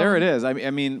 So there it is.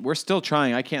 I mean, we're still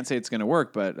trying. I can't say it's going to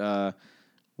work, but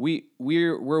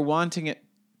we're wanting it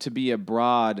to be a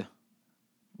broad,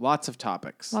 lots of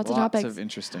topics, lots of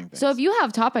interesting things. So if you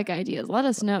have topic ideas, let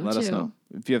us know. Let us know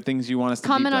if you have things you want us to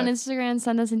comment on deep dive. Instagram,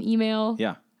 send us an email.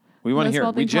 Yeah, we want to hear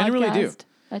it. We genuinely do.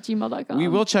 At gmail.com. We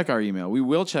will check our email. We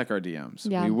will check our DMs.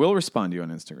 Yeah. We will respond to you on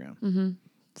Instagram. Mm-hmm.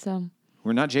 So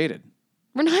we're not jaded.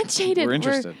 We're not jaded. We're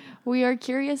interested. We are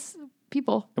curious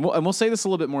people. And we'll say this a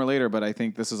little bit more later, but I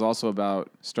think this is also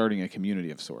about starting a community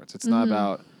of sorts. It's not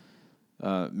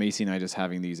about Macy and I just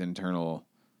having these internal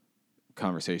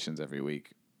conversations every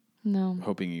week. No.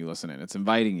 Hoping you listen in. It's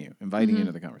inviting you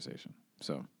into the conversation.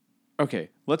 So, okay,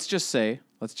 let's just say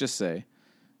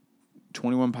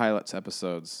 21 Pilots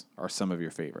episodes are some of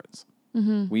your favorites.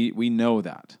 Mm-hmm. We know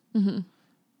that. Mm-hmm.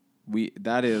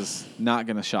 That is not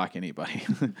going to shock anybody.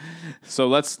 So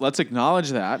let's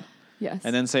acknowledge that. Yes.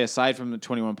 And then say, aside from the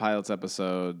 21 Pilots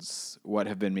episodes, what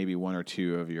have been maybe one or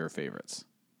two of your favorites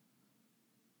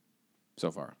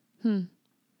so far?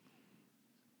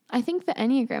 I think the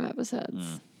Enneagram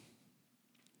episodes.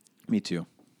 Me too.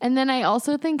 And then I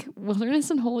also think Wilderness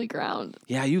and Holy Ground.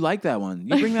 Yeah, you like that one.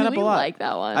 You bring that up a lot. I like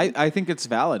that one. I think it's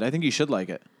valid. I think you should like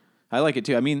it. I like it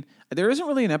too. I mean, there isn't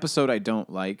really an episode I don't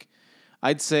like.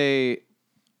 I'd say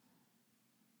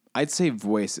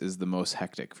Voice is the most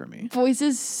hectic for me. Voice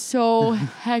is so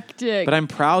hectic. But I'm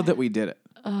proud that we did it.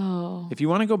 Oh. If you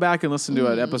want to go back and listen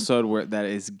to an episode where that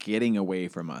is getting away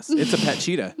from us, it's a pet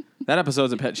cheetah. That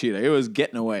episode's a pet cheetah. It was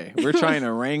getting away. We're trying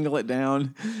to wrangle it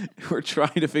down. We're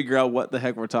trying to figure out what the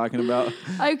heck we're talking about.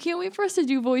 I can't wait for us to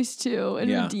do Voice 2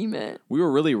 and redeem it. We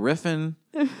were really riffing.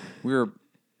 We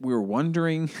were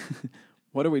wondering,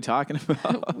 what are we talking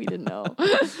about? We didn't know.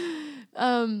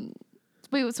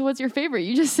 Wait, so what's your favorite?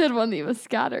 You just said one that was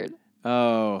scattered.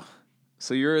 Oh,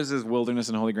 so yours is Wilderness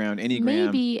and Holy Ground, Enneagram.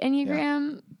 Maybe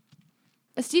Enneagram.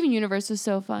 Yeah. Steven Universe was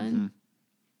so fun.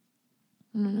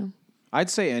 I don't know. I'd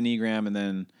say Enneagram, and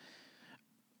then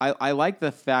I like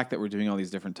the fact that we're doing all these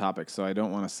different topics. So I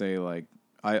don't want to say like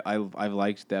I've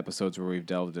liked the episodes where we've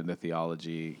delved into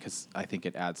theology because I think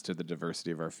it adds to the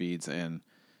diversity of our feeds and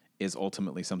is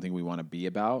ultimately something we want to be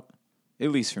about,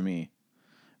 at least for me.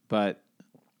 But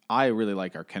I really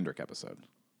like our Kendrick episode.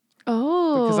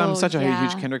 Oh, because I'm such a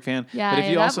huge Kendrick fan. Yeah, but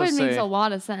if you also that say, makes a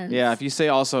lot of sense. Yeah, if you say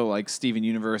also like Steven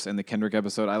Universe and the Kendrick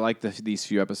episode, I like these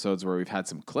few episodes where we've had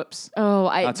some clips. Oh,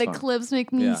 the fun. Clips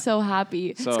make me so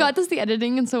happy. So, Scott does the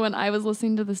editing, and so when I was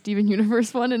listening to the Steven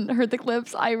Universe one and heard the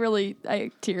clips, I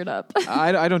teared up.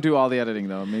 I don't do all the editing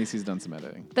though. Macy's done some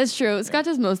editing. That's true. Scott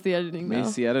does most of the editing though.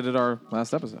 Macy edited our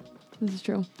last episode. This is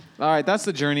true. All right, that's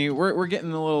the journey. We're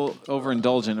getting a little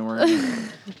overindulgent, and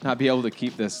we're not be able to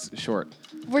keep this short.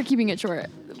 We're keeping it short.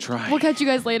 Try. We'll catch you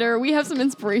guys later. We have some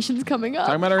inspirations coming up.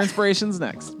 Talking about our inspirations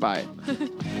next. Bye.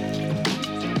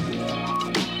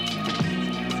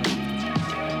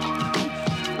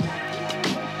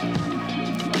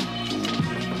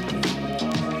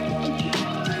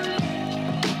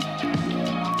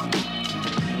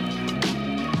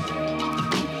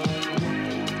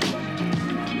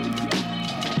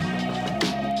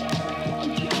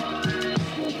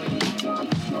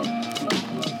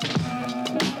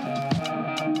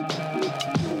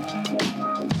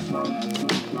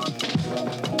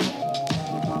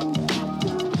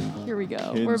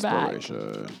 We're back.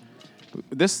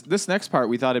 This next part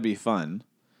we thought it'd be fun.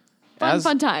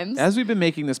 Fun times. As we've been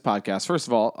making this podcast, first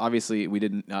of all, obviously we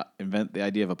didn't invent the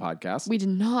idea of a podcast. We did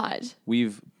not.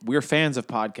 We're fans of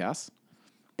podcasts.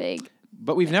 Big.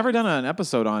 But we've never done an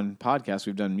episode on podcasts.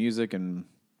 We've done music and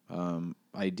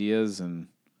ideas and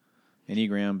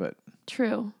Enneagram, but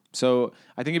true. So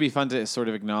I think it'd be fun to sort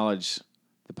of acknowledge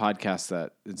the podcasts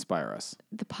that inspire us.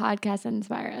 The podcasts that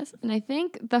inspire us, and I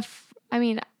think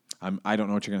I don't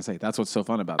know what you're going to say. That's what's so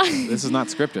fun about this. This is not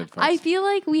scripted, folks. I feel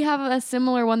like we have a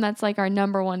similar one that's like our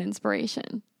number one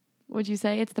inspiration. Would you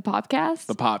say it's the Popcast?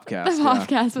 The Popcast. The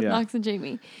Popcast with Knox and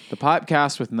Jamie. The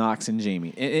Popcast with Knox and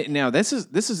Jamie. Now, this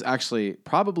is actually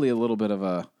probably a little bit of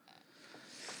a,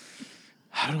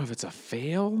 I don't know if it's a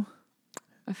fail.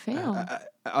 A fail?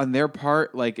 On their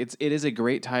part, like it is a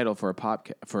great title for a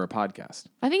podcast.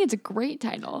 I think it's a great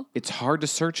title. It's hard to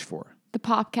search for. The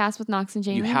Popcast with Knox and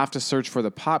Jamie. You have to search for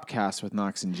the Popcast with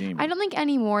Knox and Jamie. I don't think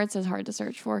anymore it's as hard to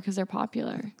search for because they're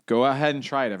popular. Go ahead and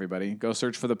try it, everybody. Go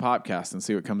search for the Popcast and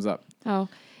see what comes up. Oh,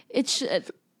 it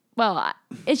should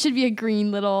be a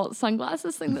green little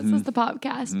sunglasses thing that says the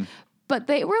Popcast. Mm-hmm. But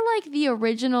they were like the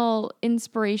original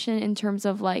inspiration in terms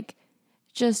of like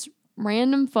just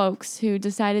random folks who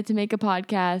decided to make a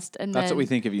podcast, and that's what we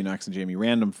think of you, Knox and Jamie.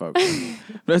 Random folks.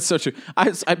 That's so true.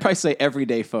 I'd probably say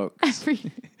everyday folks.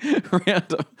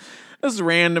 Random. this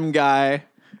random guy,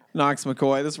 Knox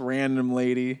McCoy, this random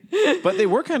lady. But they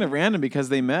were kind of random because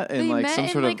they met in some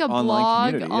sort of a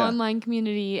online community. online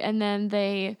community, and then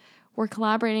they were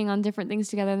collaborating on different things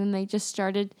together. And then they just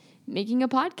started making a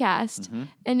podcast,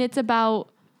 and it's about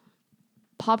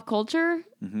pop culture,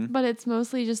 but it's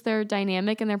mostly just their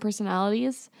dynamic and their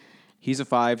personalities. He's a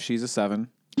 5, she's a 7.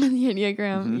 The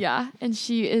Enneagram, yeah. And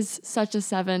she is such a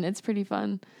 7. It's pretty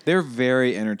fun. They're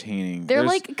very entertaining. They're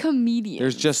like comedians.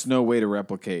 There's just no way to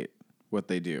replicate what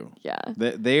they do. Yeah.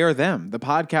 They are them. The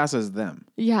podcast is them.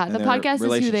 Yeah, the podcast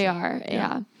is who they are.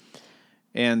 Yeah.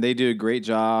 And they do a great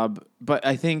job. But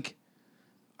I think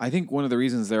one of the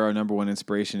reasons they're our number one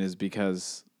inspiration is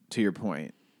because, to your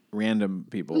point, random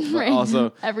people. But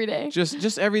also everyday.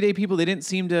 Just everyday people. They didn't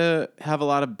seem to have a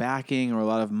lot of backing or a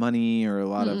lot of money or a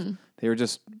lot of... They were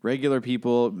just regular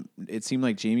people. It seemed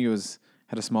like Jamie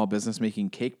had a small business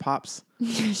making cake pops.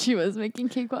 She was making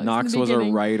cake pops. Knox was a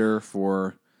writer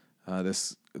for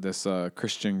this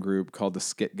Christian group called the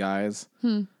Skit Guys.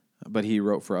 But he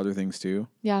wrote for other things too.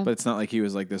 Yeah. But it's not like he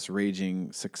was like this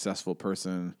raging successful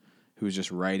person who was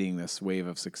just riding this wave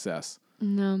of success.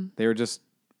 No. They were just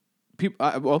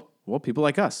people. People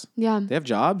like us. Yeah. They have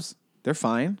jobs. They're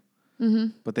fine.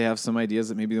 But they have some ideas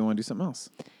that maybe they want to do something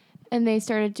else. And they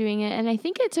started doing it, and I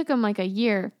think it took them like a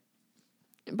year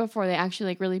before they actually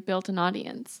like really built an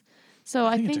audience. So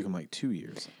I think it took them like 2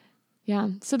 years. Yeah.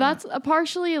 So that's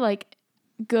partially like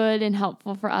good and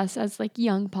helpful for us as like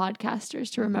young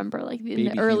podcasters to remember, like in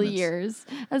the early years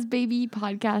as baby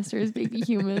podcasters, baby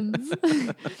humans.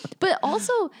 But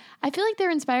also, I feel like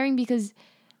they're inspiring because,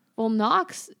 well,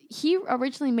 Knox, he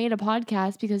originally made a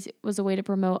podcast because it was a way to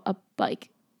promote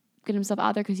get himself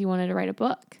out there because he wanted to write a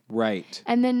book. Right.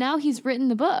 And then now he's written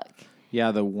the book. Yeah,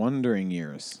 The Wandering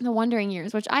Years. The Wandering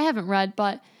Years, which I haven't read,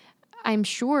 but I'm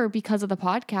sure because of the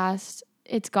podcast,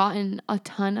 it's gotten a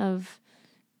ton of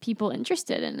people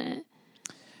interested in it.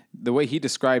 The way he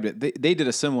described it, they did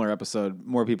a similar episode.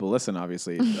 More people listen,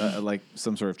 obviously, like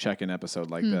some sort of check-in episode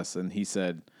like this. And he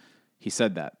said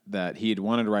that he had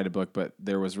wanted to write a book, but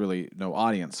there was really no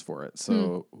audience for it.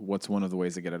 So what's one of the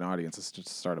ways to get an audience is to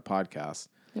start a podcast.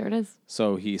 There it is.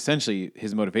 So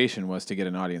his motivation was to get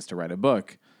an audience to write a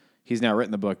book. He's now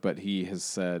written the book, but he has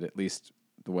said, at least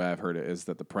the way I've heard it, is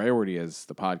that the priority is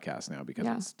the podcast now because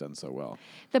it's done so well.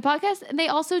 The podcast, and they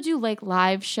also do like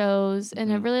live shows and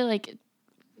have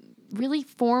really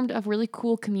formed a really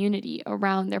cool community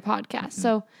around their podcast.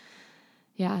 So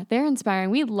yeah, they're inspiring.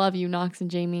 We love you, Knox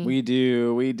and Jamie. We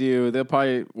do. They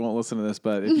probably won't listen to this,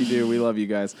 but if you do, we love you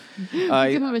guys. Give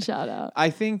them a shout out.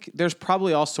 I think there's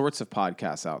probably all sorts of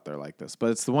podcasts out there like this, but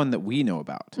it's the one that we know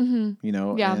about, and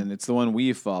it's the one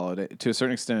we've followed. To a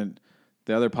certain extent,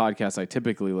 the other podcasts I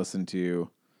typically listen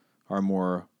to are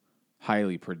more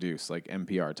highly produced, like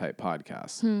NPR type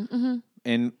podcasts.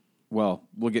 And well,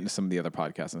 we'll get into some of the other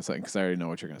podcasts in a second because I already know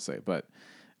what you're going to say, but...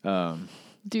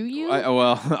 Do you?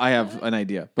 I have an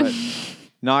idea. But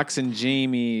Knox and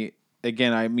Jamie,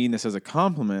 again, I mean this as a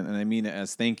compliment, and I mean it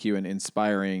as thank you and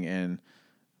inspiring and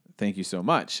thank you so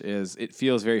much. It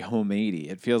feels very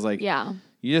homemadey. It feels like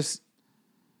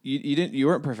you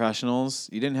weren't professionals.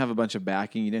 You didn't have a bunch of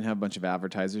backing. You didn't have a bunch of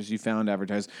advertisers. You found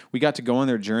advertisers. We got to go on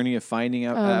their journey of finding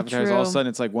out advertisers. True. All of a sudden,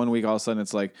 it's like 1 week. All of a sudden,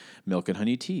 it's like milk and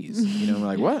honey teas. We're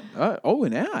like, what?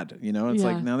 An ad. It's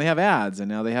like now they have ads, and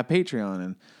now they have Patreon,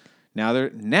 and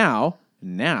now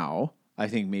I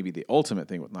think maybe the ultimate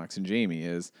thing with Knox and Jamie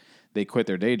is they quit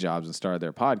their day jobs and started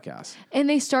their podcast. And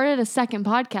they started a second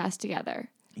podcast together.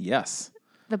 Yes.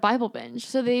 The Bible Binge.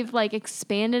 So they've like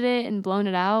expanded it and blown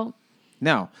it out.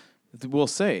 Now, we'll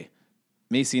say,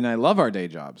 Macy and I love our day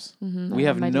jobs. We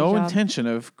have no intention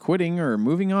of quitting or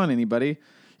moving on anybody.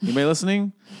 Anybody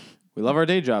listening? We love our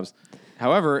day jobs.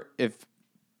 However,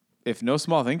 if No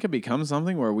Small Thing could become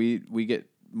something where we get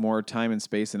more time and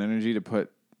space and energy to put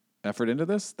effort into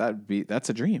this, that's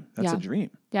a dream. That's a dream.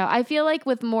 Yeah, I feel like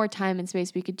with more time and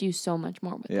space, we could do so much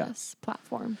more with this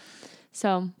platform.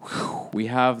 So we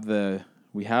have the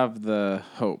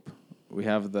hope. We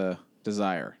have the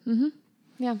desire.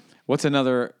 Yeah. What's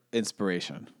another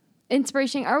inspiration?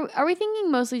 Inspiration. Are we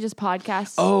thinking mostly just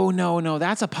podcasts? Oh, no.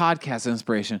 That's a podcast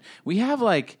inspiration. We have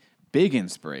like big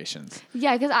inspirations.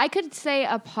 Yeah, because I could say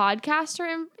a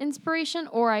podcaster inspiration,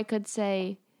 or I could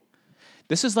say...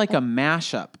 This is like a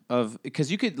mashup of...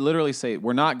 Because you could literally say,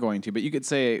 we're not going to, but you could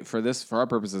say, for our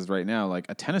purposes right now, like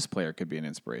a tennis player could be an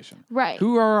inspiration. Right.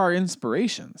 Who are our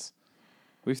inspirations?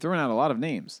 We've thrown out a lot of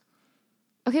names.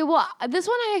 Okay, well, this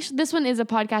one is a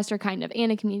podcaster kind of,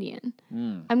 and a comedian.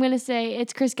 I'm going to say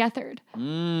it's Chris Gethard,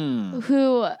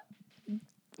 who...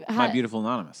 My Beautiful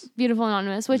Anonymous. Beautiful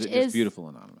Anonymous, which is... Beautiful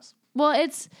Anonymous. Well,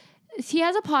 it's he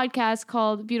has a podcast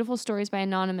called Beautiful Stories by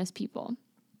Anonymous People.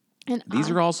 And These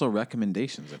are also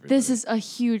recommendations, everybody. this is a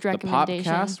huge recommendation.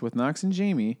 The Popcast with Knox and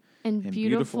Jamie. And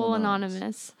Beautiful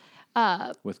Anonymous.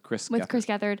 With Chris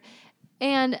Gethard.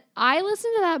 And I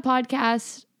listened to that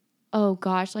podcast, oh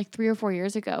gosh, like 3 or 4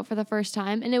 years ago for the first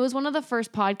time. And it was one of the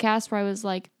first podcasts where I was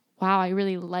like, wow, I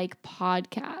really like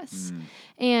podcasts.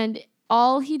 And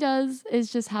all he does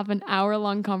is just have an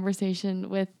hour-long conversation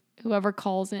with whoever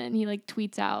calls in. He like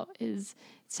tweets out it's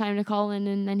time to call in,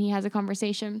 and then he has a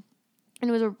conversation. And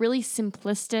it was a really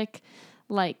simplistic,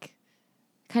 like,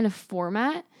 kind of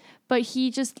format. But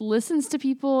he just listens to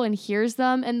people and hears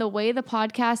them. And the way the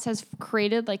podcast has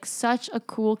created like such a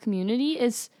cool community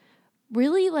is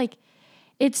really like,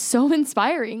 it's so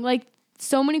inspiring. Like,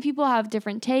 so many people have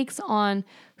different takes on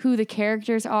who the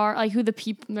characters are, like who the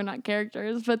people, they're not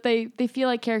characters, but they feel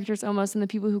like characters almost, and the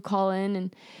people who call in,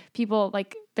 and people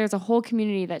like, there's a whole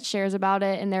community that shares about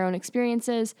it and their own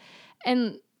experiences.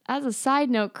 And as a side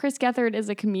note, Chris Gethard is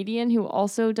a comedian who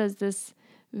also does this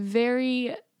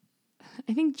very,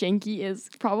 I think janky is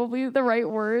probably the right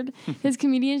word. His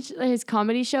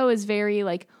comedy show is very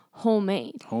like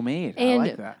homemade. Homemade. And I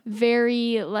like that.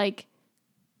 very like,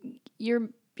 you're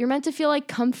meant to feel like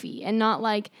comfy and not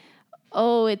like,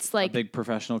 oh, it's like big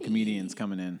professional comedians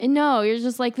coming in. And no, you're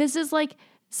just like, this is like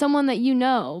someone that you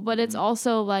know, but it's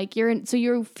also like so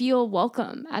you feel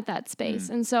welcome at that space.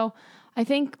 And so I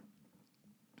think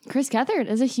Chris Gethard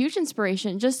is a huge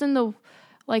inspiration just in the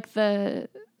like the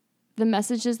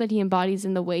messages that he embodies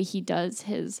in the way he does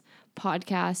his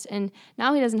podcast. And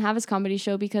now he doesn't have his comedy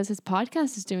show because his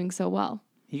podcast is doing so well.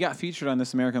 He got featured on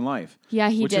This American Life. Yeah,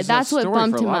 he which did. Is That's a what story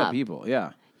bumped for him a lot up. Of people.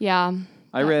 Yeah. Yeah.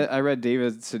 I read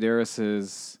David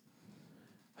Sedaris's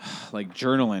like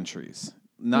journal entries.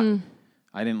 I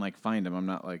didn't like find him. I'm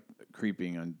not like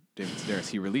creeping on David Sedaris.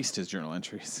 He released his journal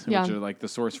entries, which are like the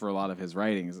source for a lot of his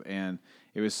writings. And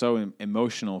it was so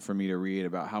emotional for me to read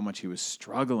about how much he was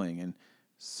struggling, and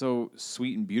so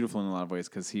sweet and beautiful in a lot of ways,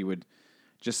 because he would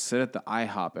just sit at the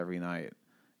IHOP every night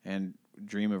and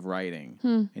dream of writing.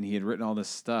 And he had written all this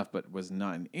stuff, but was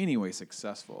not in any way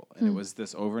successful. And it was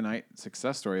this overnight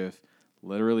success story of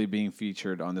literally being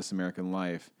featured on This American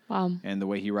Life. Wow. And the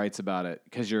way he writes about it,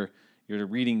 because you're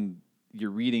reading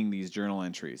these journal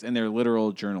entries, and they're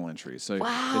literal journal entries. So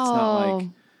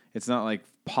it's not like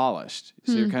polished.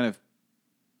 So you're kind of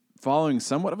following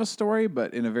somewhat of a story,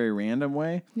 but in a very random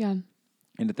way. Yeah.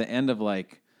 And at the end of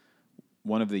like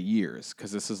one of the years,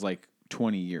 because this is like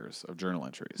 20 years of journal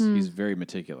entries, he's very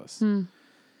meticulous.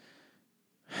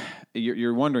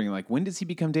 You're wondering, like, when does he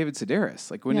become David Sedaris?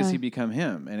 Like, when does he become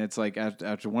him? And it's like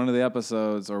after one of the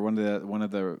episodes or one of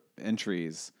the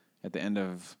entries at the end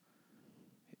of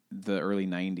the early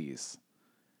 90s,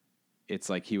 it's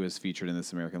like he was featured in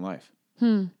This American Life.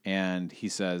 And he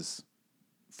says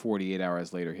 48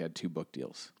 hours later, he had 2 book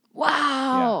deals.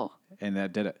 Wow. Yeah. And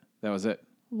that did it. That was it.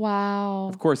 Wow.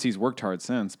 Of course, he's worked hard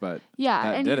since, but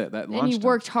that did it. That launched And he him.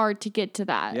 worked hard to get to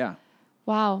that. Yeah.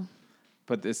 Wow.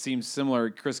 But it seems similar.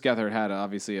 Chris Gethard had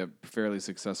obviously a fairly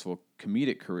successful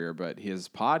comedic career, but his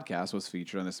podcast was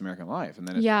featured on This American Life. And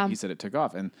then he said it took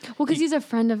off. And well, because he's a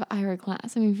friend of Ira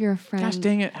Glass. I mean, if you're a friend. Gosh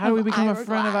dang it. How do we become a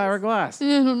friend of Ira Glass? I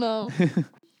don't know.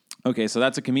 Okay, so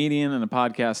that's a comedian and a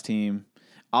podcast team.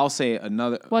 I'll say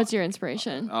another. What's your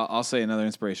inspiration? I'll say another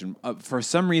inspiration. For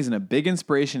some reason, a big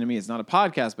inspiration to me, it's not a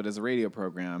podcast, but it's a radio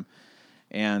program.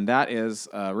 And that is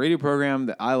a radio program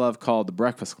that I love called The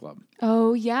Breakfast Club.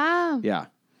 Oh, yeah. Yeah.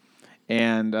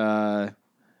 And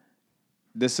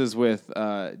this is with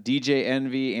DJ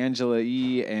Envy, Angela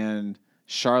E., and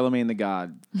Charlemagne the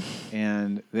God.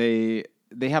 And they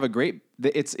have a great...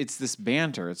 It's this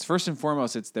banter. It's first and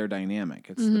foremost, it's their dynamic.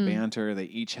 It's the banter. They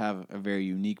each have a very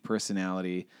unique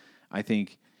personality. I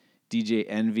think DJ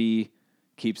Envy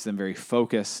keeps them very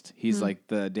focused. He's like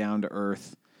the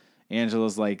down-to-earth.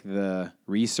 Angela's like the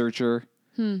researcher.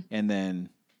 And then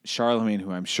Charlemagne,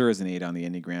 who I'm sure is an 8 on the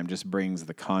Enneagram, just brings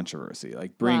the controversy,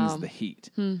 like brings the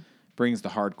heat, brings the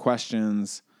hard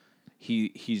questions.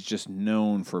 He's just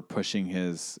known for pushing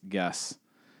his guests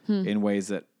in ways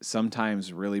that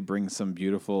sometimes really bring some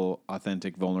beautiful,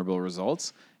 authentic, vulnerable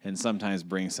results, and sometimes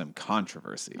bring some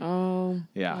controversy. Oh,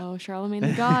 yeah. Oh, Charlemagne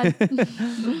the God.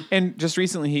 And just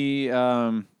recently, he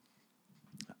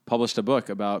published a book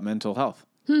about mental health,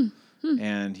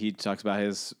 and he talks about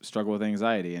his struggle with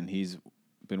anxiety, and he's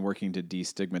been working to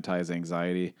destigmatize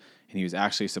anxiety. And he was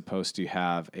actually supposed to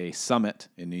have a summit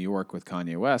in New York with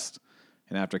Kanye West.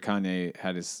 And after Kanye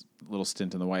had his little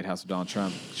stint in the White House with Donald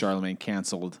Trump, Charlemagne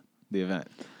canceled the event.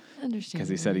 Understand. Because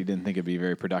he said he didn't think it'd be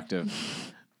very productive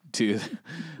to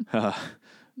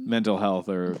mental health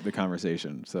or the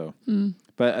conversation. So,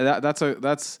 but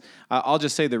that's I'll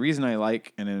just say the reason I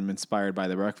like and am inspired by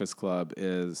the Breakfast Club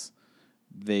is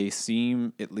they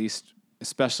seem, at least,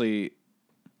 especially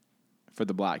for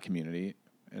the Black community,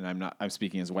 and I'm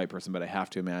speaking as a white person, but I have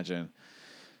to imagine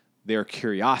their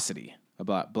curiosity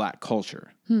about Black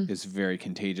culture is very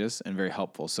contagious and very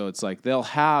helpful. So it's like they'll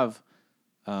have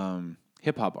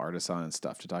hip hop artists on and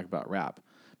stuff to talk about rap,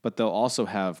 but they'll also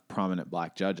have prominent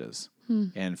Black judges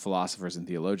and philosophers and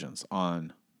theologians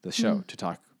on the show to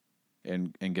talk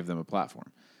and give them a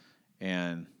platform.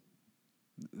 And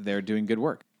they're doing good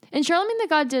work. And Charlamagne Tha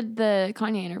God did the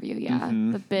Kanye interview,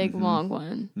 the big, long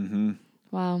one. Mm-hmm.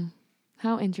 Wow.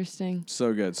 How interesting.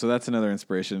 So good. So that's another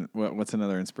inspiration. What's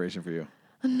another inspiration for you?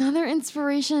 Another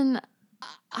inspiration.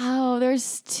 Oh,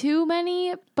 there's too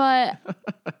many, but...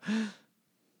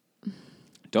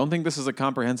 Don't think this is a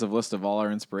comprehensive list of all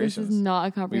our inspirations. This is not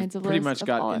a comprehensive list. We've pretty much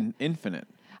got an infinite.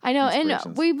 I know,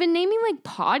 and we've been naming like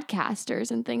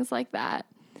podcasters and things like that.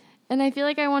 And I feel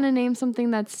like I want to name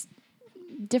something that's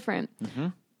different. Mm-hmm.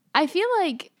 I feel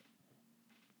like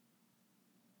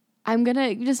I'm going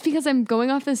to, just because I'm going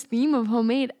off this theme of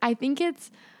homemade, I think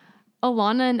it's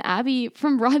Alana and Abby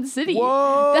from Broad City.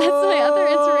 Whoa! That's my other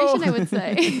inspiration, I would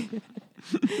say.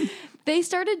 They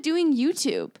started doing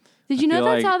YouTube. Did you know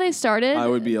that's how they started? I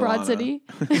would be Broad Alana. City.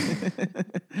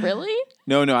 Really?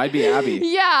 No, I'd be Abby.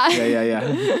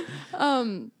 Yeah.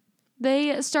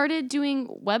 They started doing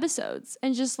webisodes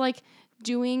and just like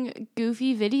doing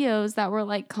goofy videos that were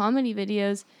like comedy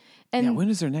videos. And when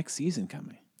is their next season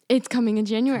coming? It's coming in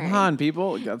January. Come on,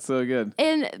 people. It got so good.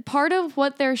 And part of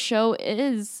what their show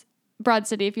is, Broad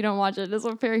City, if you don't watch it, is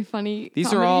a very funny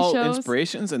These are all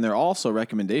inspirations, and they're also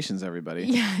recommendations, everybody.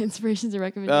 Yeah, inspirations and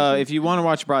recommendations. If you want to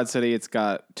watch Broad City, it's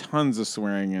got tons of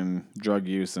swearing and drug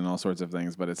use and all sorts of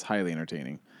things, but it's highly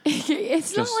entertaining.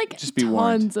 It's not like just be tons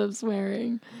warned. of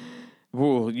swearing.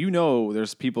 Well,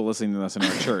 there's people listening to us in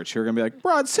our church who are going to be like,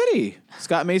 Broad City.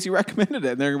 Scott Macy recommended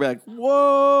it. And they're going to be like,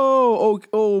 whoa,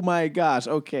 oh my gosh,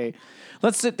 okay.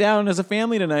 Let's sit down as a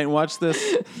family tonight and watch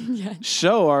this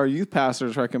show our youth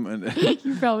pastors recommended.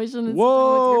 You probably shouldn't sit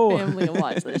down with your family and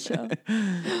watch this show.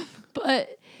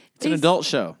 But it's an adult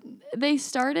show. They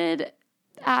started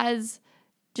as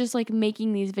just like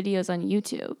making these videos on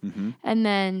YouTube. Mm-hmm. And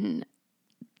then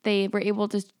they were able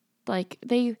to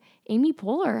Amy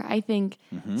Poehler, I think,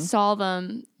 saw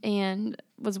them and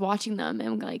was watching them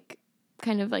and like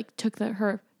kind of like took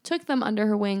them under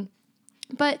her wing.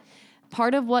 But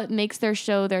part of what makes their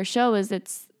show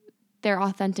is they're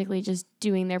authentically just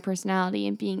doing their personality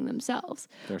and being themselves,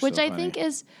 which I think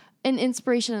is an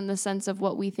inspiration in the sense of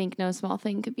what we think No Small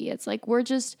Thing could be. It's like we're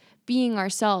just being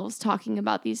ourselves, talking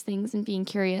about these things and being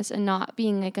curious and not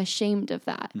being like ashamed of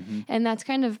that. Mm-hmm. And that's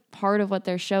kind of part of what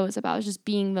their show is about, is just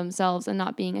being themselves and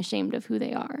not being ashamed of who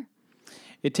they are.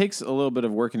 It takes a little bit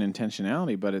of work and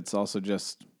intentionality, but it's also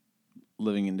just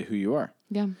living into who you are.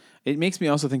 Yeah. It makes me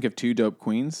also think of Two Dope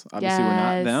Queens. Obviously, we're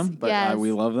not them, but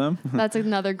we love them. That's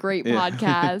another great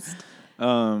podcast.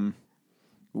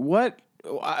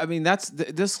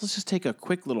 Let's just take a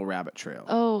quick little rabbit trail.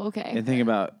 Oh, okay. And think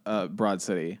about Broad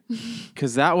City.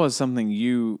 Because that was something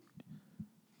you're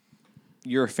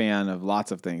a fan of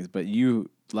lots of things, but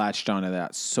you latched onto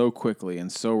that so quickly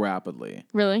and so rapidly.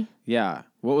 Really? Yeah.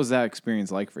 What was that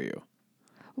experience like for you?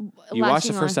 You watched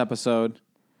the first episode.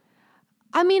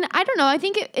 I mean, I don't know. I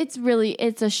think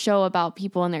it's a show about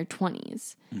people in their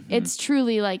 20s. Mm-hmm. It's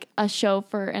truly like a show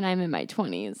and I'm in my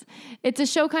 20s. It's a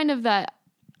show kind of that.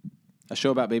 A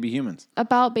show about baby humans.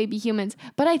 About baby humans.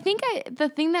 But I think the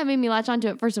thing that made me latch onto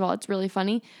it, first of all, it's really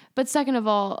funny. But second of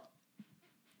all,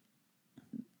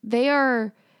 they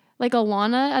are, like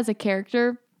Alana as a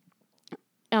character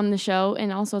on the show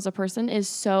and also as a person is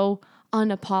so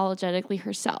unapologetically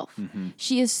herself. Mm-hmm.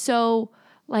 She is so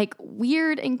like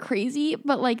weird and crazy,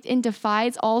 but like and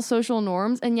defies all social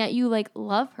norms, and yet you like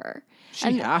love her.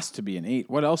 She has to be an 8.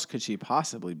 What else could she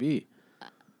possibly be?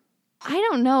 I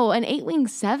don't know. An 8-wing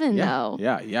 7 though.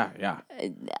 Yeah.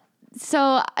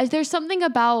 So there's something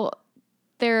about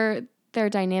their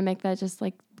dynamic that just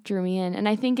like drew me in, and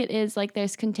I think it is like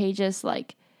this contagious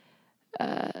like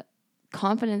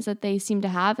confidence that they seem to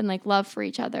have and like love for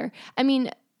each other. I mean,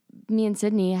 me and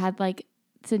Sydney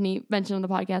mentioned on the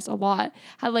podcast a lot,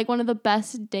 had like one of the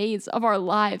best days of our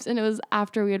lives. And it was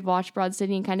after we had watched Broad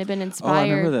City and kind of been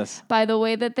inspired by the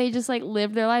way that they just like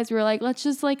lived their lives. We were like, let's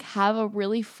just like have a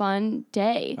really fun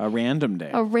day. A random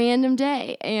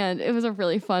day. And it was a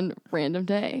really fun random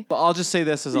day. But I'll just say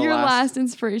this as your last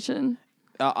inspiration.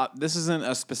 This isn't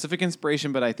a specific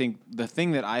inspiration, but I think the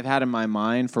thing that I've had in my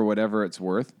mind for whatever it's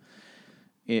worth,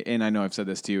 and I know I've said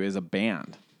this to you, is a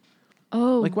band.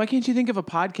 Oh. Like, why can't you think of a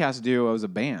podcast duo as a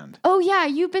band? Oh, yeah.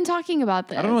 You've been talking about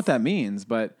this. I don't know what that means,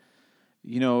 but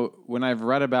when I've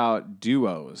read about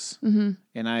duos, and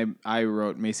I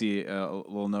wrote Macy a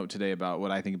little note today about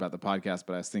what I think about the podcast,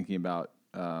 but I was thinking about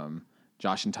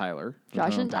Josh and Tyler.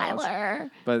 Josh and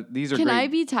Tyler. But these are Can great. I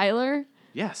be Tyler?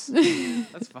 Yes,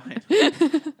 that's fine.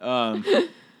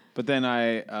 But then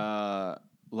I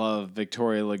love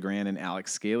Victoria Legrand and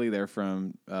Alex Scaly. They're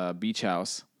from Beach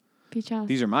House. Beach House.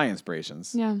 These are my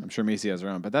inspirations. Yeah. I'm sure Macy has her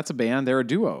own, but that's a band. They're a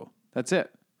duo. That's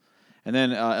it. And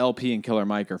then LP and Killer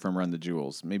Mike are from Run the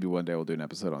Jewels. Maybe one day we'll do an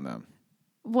episode on them.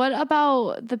 What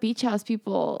about the Beach House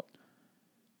people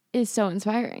is so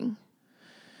inspiring?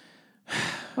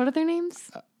 What are their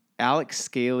names? Alex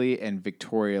Scaly and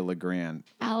Victoria Legrand.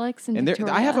 Alex and And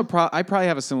Victoria. I probably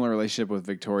have a similar relationship with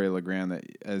Victoria Legrand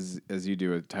as you do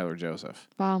with Tyler Joseph.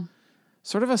 Wow.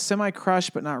 Sort of a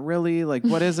semi-crush, but not really. Like,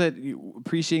 what is it? You,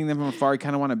 appreciating them from afar, you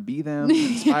kind of want to be them,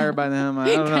 inspired by them. I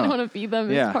don't know. kind of want to be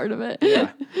them as part of it. Yeah.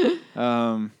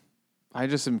 I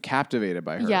just am captivated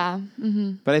by her. Yeah.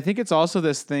 Mm-hmm. But I think it's also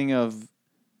this thing of,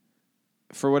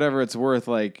 for whatever it's worth,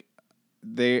 like,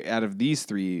 out of these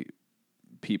three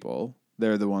people,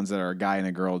 they're the ones that are a guy and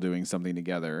a girl doing something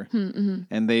together. Mm-hmm.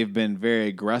 And they've been very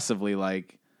aggressively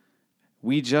like,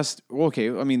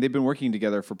 they've been working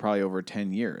together for probably over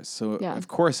 10 years. So of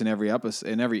course, in every episode,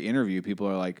 in every interview, people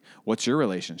are like, what's your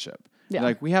relationship? Yeah.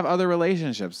 Like, we have other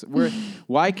relationships.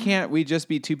 Why can't we just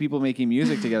be two people making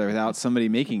music together without somebody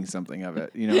making something of it?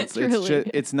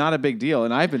 It's not a big deal.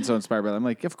 And I've been so inspired by that. I'm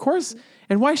like, of course.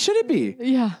 And why should it be?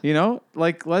 Yeah.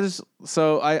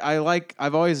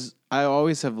 I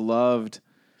always have loved,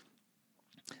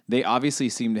 they obviously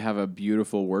seem to have a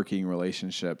beautiful working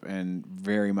relationship and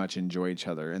very much enjoy each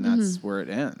other. And that's where it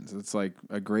ends. It's like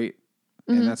a great,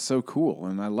 and that's so cool.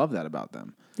 And I love that about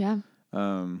them. Yeah.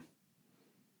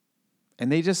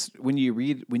 And they just, when you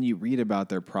read about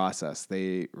their process,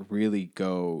 they really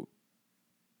go,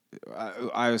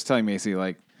 I was telling Macy,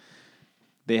 like,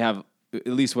 they have, at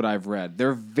least what I've read,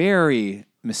 they're very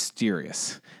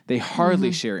mysterious. They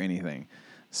hardly share anything.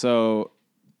 So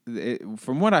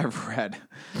from what I've read,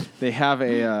 they have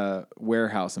a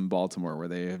warehouse in Baltimore where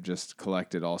they have just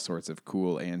collected all sorts of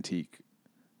cool antique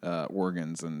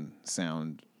organs and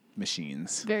sound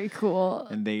machines. Very cool.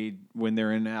 And when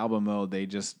they're in album mode,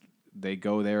 they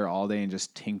go there all day and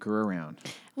just tinker around.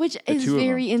 Which is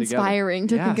very inspiring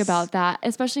to think about that,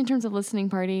 especially in terms of listening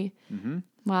party. Mm-hmm.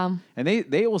 Wow. And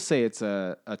they will say it's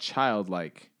a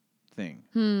childlike thing.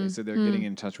 They said they're getting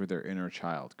in touch with their inner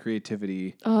child.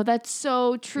 Creativity. Oh, that's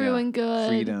so true and good.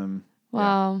 Freedom.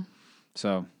 Wow. Yeah.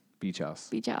 So, Beach House.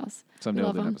 Beach House. Someday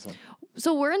we'll do an episode.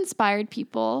 So we're inspired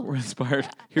people. We're inspired.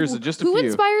 Here's just a few. Who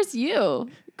inspires you?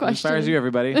 Who inspires you,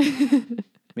 everybody?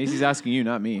 Macy's asking you,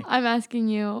 not me. I'm asking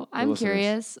you. I'm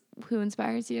curious. Who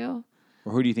inspires you?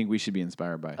 Or who do you think we should be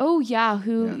inspired by? Oh, yeah.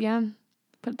 Who? Yeah.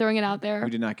 Throwing it out there. Who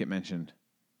did not get mentioned?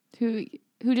 Who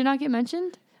did not get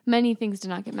mentioned? Many things did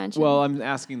not get mentioned. Well, I'm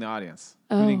asking the audience.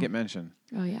 Who didn't get mentioned?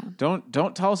 Oh, yeah.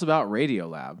 Don't tell us about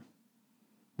Radiolab.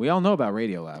 We all know about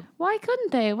Radiolab. Why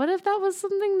couldn't they? What if that was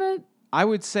something that... I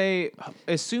would say,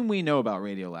 assume we know about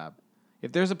Radiolab.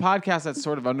 If there's a podcast that's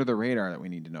sort of under the radar that we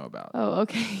need to know about. Oh,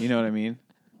 okay. You know what I mean?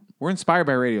 We're inspired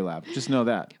by Radiolab. Just know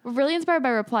that. We're really inspired by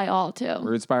Reply All, too.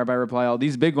 We're inspired by Reply All.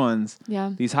 These big ones,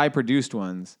 these high-produced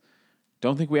ones,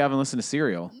 don't think we haven't listened to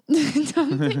Serial.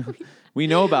 We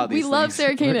know about these things. We love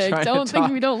Sarah Koenig. Don't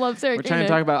think we don't love Sarah Koenig. We're trying to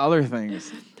talk about other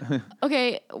things.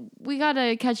 Okay, we got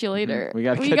to catch you later. We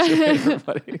got to catch you later,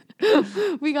 buddy.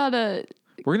 We're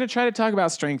going to try to talk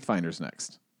about Strength Finders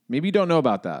next. Maybe you don't know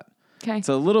about that. Okay. It's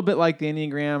a little bit like the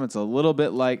Enneagram. It's a little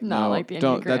bit like... Not like the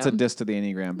Enneagram. That's a diss to the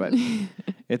Enneagram, but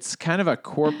it's kind of a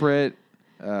corporate...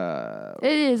 it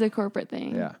is a corporate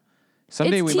thing. Yeah.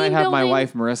 Someday we might have my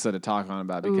wife, Marissa, to talk on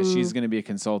about it because she's going to be a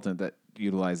consultant that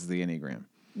utilizes the Enneagram.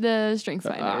 The Strength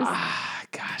Finders.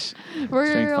 Gosh.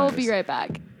 We'll be right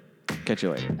back. Catch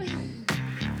you later.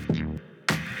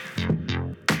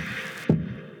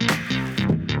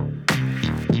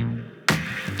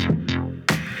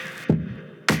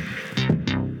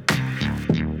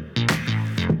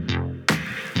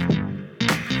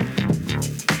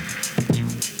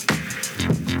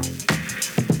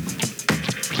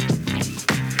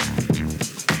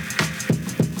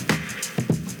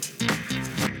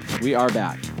 We are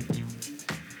back.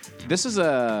 This is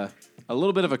a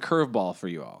little bit of a curveball for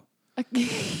you all.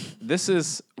 This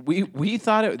is we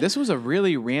thought this was a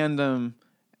really random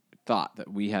thought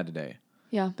that we had today.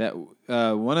 Yeah. That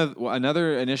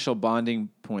another initial bonding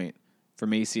point for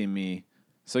Macy and me.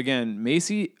 So again,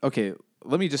 Macy. Okay,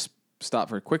 let me just stop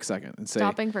for a quick second and say.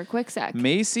 Stopping for a quick sec.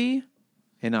 Macy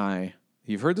and I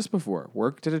you've heard this before,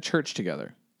 worked at a church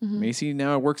together. Macy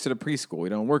now works at a preschool. We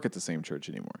don't work at the same church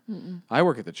anymore. I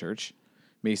work at the church.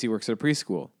 Macy works at a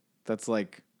preschool. That's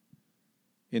like,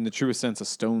 in the truest sense, a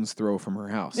stone's throw from her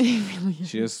house. Really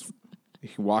she just, you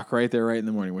can walk right there right in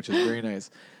the morning, which is very nice.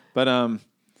 But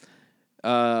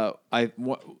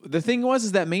the thing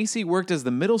is that Macy worked as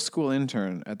the middle school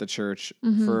intern at the church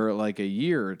for like a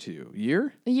year or two. A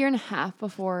year and a half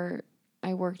before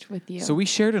I worked with you. So we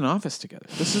shared an office together.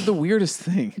 This is the weirdest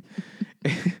thing.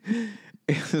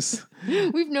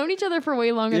 We've known each other for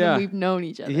way longer than we've known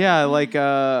each other. Yeah, like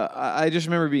I just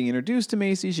remember being introduced to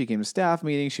Macy. She came to staff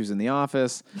meetings. She was in the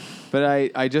office. But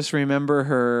I just remember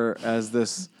her as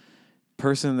this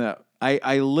person that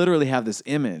I literally have this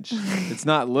image. It's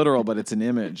not literal, but it's an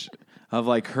image of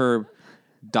like her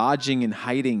dodging and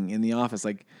hiding in the office,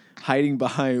 like hiding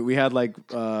behind. We had like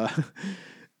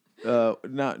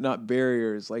not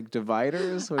barriers, like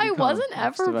dividers. I wasn't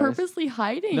ever purposely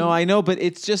hiding. No, I know, but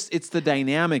it's the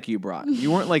dynamic you brought.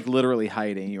 You weren't like literally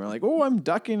hiding. You were like, oh, I'm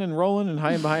ducking and rolling and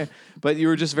hiding behind. But you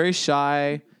were just very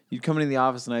shy. You'd come into the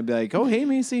office and I'd be like, oh, hey,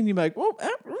 Macy. And you'd be like, whoa,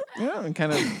 yeah, and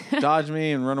kind of dodge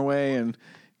me and run away. And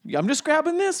I'm just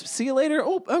grabbing this. See you later.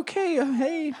 Oh, okay.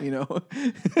 Hey, you know.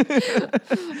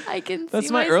 I can. That's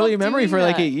my early memory for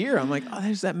like a year. I'm like, oh,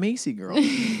 there's that Macy girl.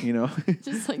 You know.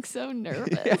 Just like so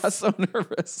nervous. Yeah, so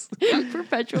nervous.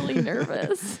 Perpetually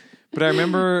nervous. But I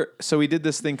remember, so we did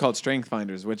this thing called Strength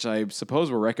Finders, which I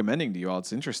suppose we're recommending to you all.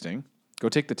 It's interesting. Go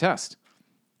take the test.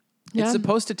 Yeah. It's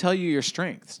supposed to tell you your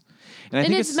strengths. And I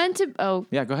think it's meant to. Oh,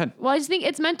 yeah. Go ahead. Well, I just think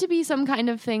it's meant to be some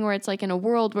kind of thing where it's like in a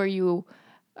world where you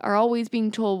are always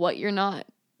being told what you're not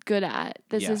good at.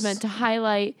 This is meant to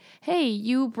highlight, hey,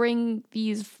 you bring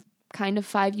these kind of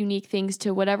 5 unique things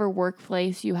to whatever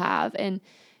workplace you have, and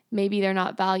maybe they're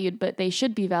not valued, but they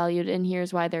should be valued, and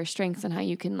here's why they're strengths and how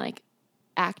you can like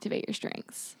activate your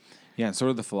strengths. Yeah, and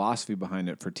sort of the philosophy behind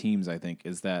it for teams, I think,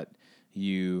 is that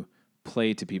you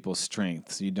play to people's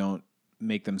strengths. You don't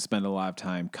make them spend a lot of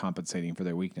time compensating for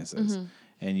their weaknesses.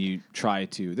 And you try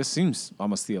to, this seems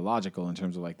almost theological in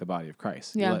terms of like the body of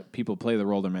Christ. Yeah. You let people play the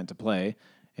role they're meant to play,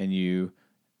 and you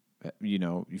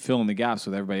fill in the gaps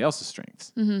with everybody else's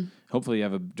strengths. Hopefully you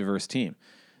have a diverse team.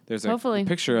 There's a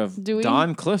picture of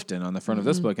Don Clifton on the front of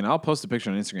this book, and I'll post a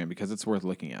picture on Instagram because it's worth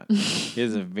looking at. It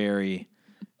is a very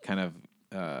kind of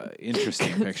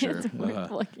interesting picture.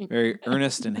 Very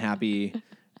earnest and happy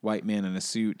white man in a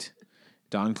suit.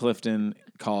 Don Clifton,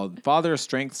 called Father of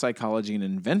Strength Psychology and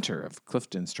inventor of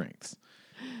Clifton Strengths.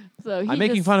 So I'm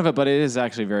making fun of it, but it is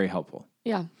actually very helpful.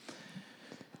 Yeah.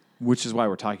 Which is why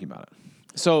we're talking about it.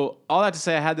 So all that to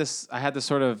say, I had this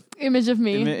sort of image of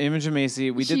me, image of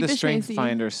Macy. We did the Strength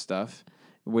Finder stuff,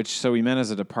 so we met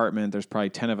as a department. There's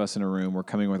probably 10 of us in a room. We're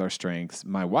coming with our strengths.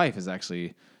 My wife is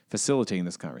actually facilitating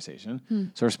this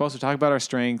conversation. So we're supposed to talk about our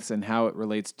strengths and how it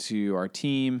relates to our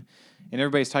team. And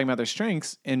everybody's talking about their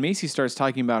strengths, and Macy starts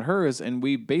talking about hers, and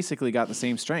we basically got the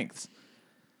same strengths.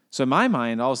 So in my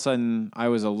mind, all of a sudden, I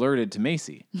was alerted to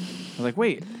Macy. I was like,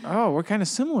 wait, we're kind of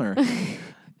similar.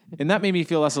 And that made me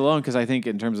feel less alone, because I think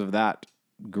in terms of that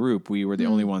group, we were the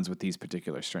only ones with these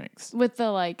particular strengths. With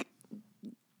the,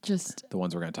 just... The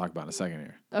ones we're going to talk about in a second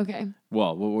here. Okay.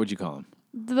 Well, what would you call them?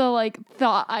 The,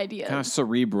 thought ideas. Kind of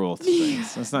cerebral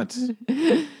strengths. That's not...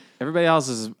 Everybody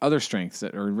else's other strengths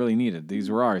that are really needed. These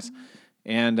were ours.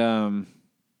 And, I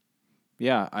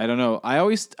don't know. I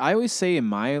always say in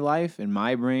my life, in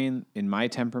my brain, in my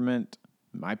temperament,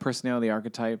 my personality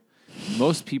archetype,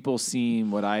 most people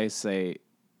seem what I say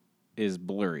is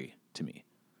blurry to me.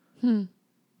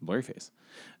 Blurry face.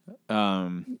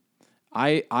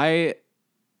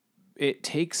 It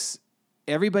takes,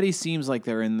 everybody seems like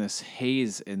they're in this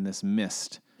haze, in this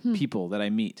mist, people that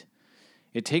I meet.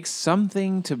 It takes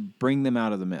something to bring them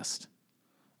out of the mist,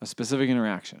 a specific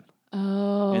interaction.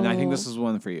 Oh. And I think this is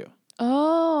one for you.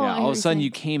 Oh. Yeah, all of a sudden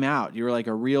you came out. You were like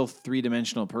a real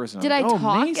 3-dimensional person. Did I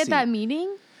talk Macy. At that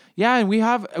meeting? Yeah, and we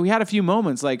had a few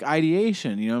moments like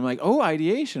ideation. I'm like, oh,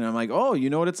 ideation. I'm like, oh, you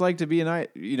know what it's like to be to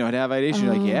have ideation.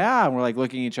 You're like, yeah. And we're like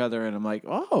looking at each other, and I'm like,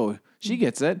 oh, she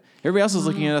gets it. Everybody else is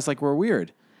looking at us like we're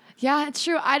weird. Yeah, it's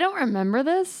true. I don't remember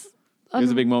this. It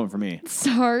was a big moment for me.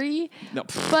 Sorry. No.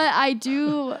 But I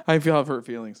do. I have hurt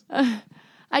feelings.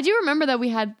 I do remember that we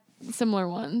had similar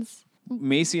ones.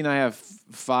 Macy and I have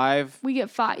 5. We get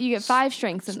 5. You get 5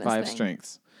 strengths in this 5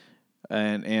 strengths.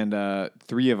 And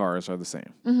 3 of ours are the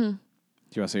same. Do you want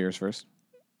to say yours first?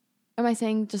 Am I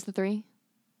saying just the 3?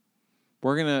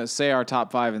 We're going to say our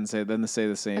top 5 and say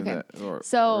the same. Okay. Or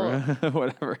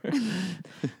whatever.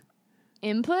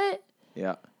 Input?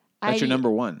 Yeah. That's your number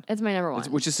 1. It's my number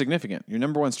 1. Which is significant. Your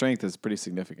number 1 strength is pretty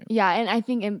significant. Yeah, and I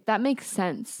think that makes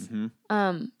sense.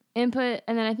 Input,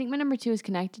 and then I think my number 2 is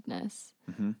connectedness,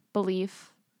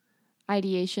 belief,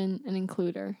 ideation, and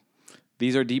includer.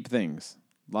 These are deep things.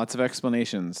 Lots of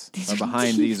explanations are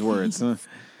behind these words.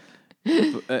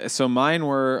 So mine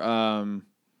were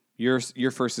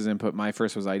your first is input. My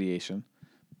first was ideation.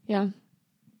 Yeah.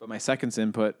 But my second's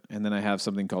input, and then I have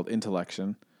something called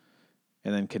intellection,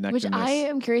 and then connectedness. Which I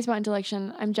am curious about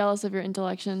intellection. I'm jealous of your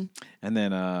intellection. And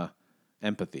then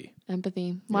empathy.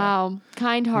 Empathy. Wow.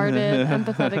 Kind-hearted,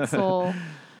 empathetic soul.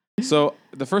 So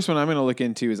the first one I'm going to look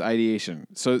into is ideation.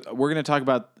 So we're going to talk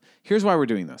about, here's why we're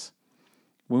doing this.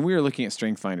 When we were looking at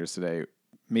Strength Finders today,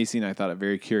 Macy and I thought it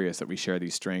very curious that we share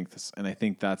these strengths. And I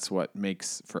think that's what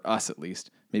makes, for us at least,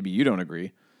 maybe you don't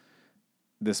agree,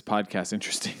 this podcast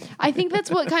interesting. I think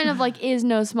that's what kind of like is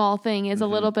no small thing, is a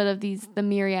little bit of the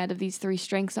myriad of these 3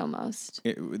 strengths almost.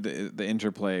 The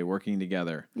interplay, working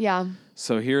together. Yeah.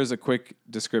 So here's a quick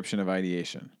description of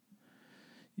ideation.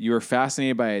 You are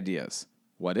fascinated by ideas.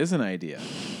 What is an idea?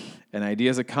 An idea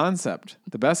is a concept,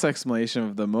 the best explanation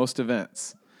of the most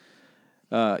events.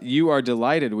 You are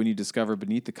delighted when you discover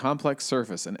beneath the complex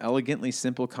surface an elegantly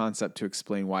simple concept to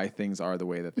explain why things are the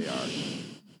way that they are.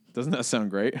 Doesn't that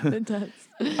sound great? It does.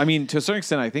 I mean, to a certain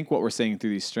extent, I think what we're saying through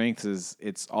these strengths is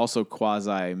it's also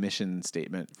quasi-mission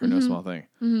statement for no small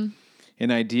thing. An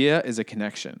idea is a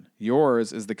connection.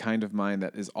 Yours is the kind of mind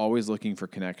that is always looking for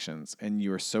connections, and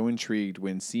you are so intrigued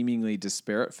when seemingly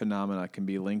disparate phenomena can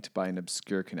be linked by an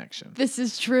obscure connection. This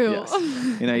is true. Yes.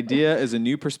 An idea is a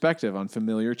new perspective on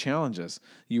familiar challenges.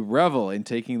 You revel in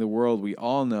taking the world we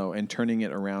all know and turning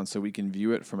it around so we can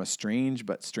view it from a strange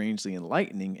but strangely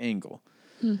enlightening angle.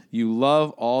 You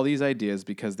love all these ideas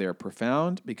because they are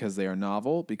profound, because they are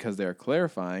novel, because they are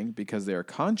clarifying, because they are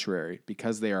contrary,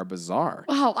 because they are bizarre.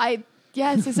 Wow,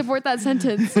 yes, I support that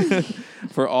sentence.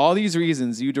 For all these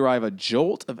reasons, you derive a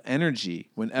jolt of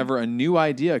energy whenever a new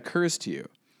idea occurs to you.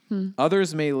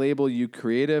 Others may label you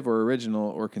creative or original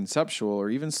or conceptual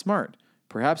or even smart.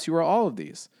 Perhaps you are all of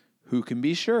these. Who can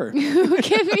be sure? Who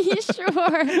can be sure?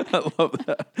 I love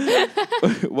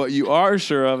that. What you are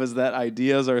sure of is that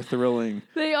ideas are thrilling.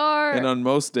 They are. And on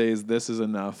most days, this is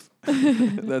enough.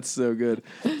 That's so good.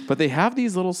 But they have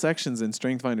these little sections in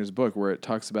Strength Finder's book where it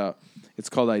talks about, it's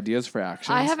called Ideas for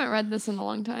Actions. I haven't read this in a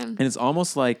long time. And it's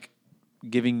almost like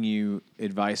giving you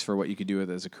advice for what you could do with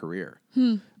it as a career.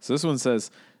 So this one says,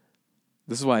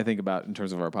 this is what I think about in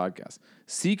terms of our podcast.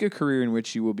 Seek a career in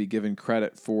which you will be given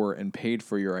credit for and paid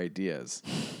for your ideas.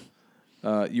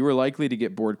 You are likely to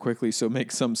get bored quickly, so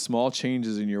make some small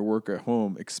changes in your work at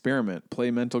home. Experiment.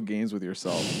 Play mental games with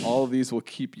yourself. All of these will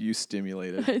keep you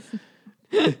stimulated.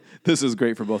 This is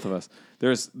great for both of us.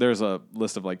 There's a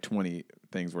list of like 20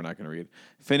 things we're not going to read.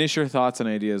 Finish your thoughts and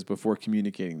ideas before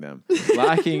communicating them.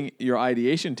 Lacking your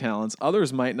ideation talents,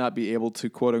 others might not be able to,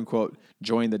 quote unquote,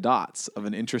 join the dots of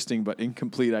an interesting but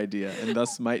incomplete idea and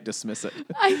thus might dismiss it.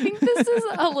 I think this is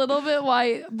a little bit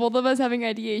why both of us having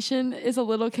ideation is a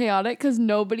little chaotic because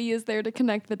nobody is there to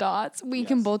connect the dots. We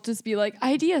can both just be like,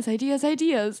 ideas,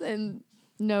 and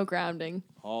no grounding.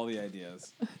 All the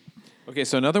ideas. Okay,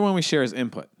 so another one we share is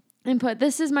input. Input.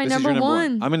 This is my This is number your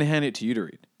one. I'm going to hand it to you to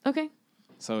read. Okay.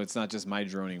 So it's not just my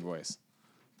droning voice.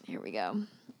 Here we go.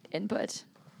 Input.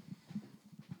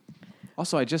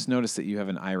 Also, I just noticed that you have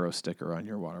an Iro sticker on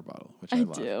your water bottle, which I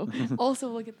love. do. Also,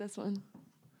 look at this one.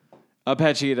 A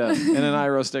pet cheetah and an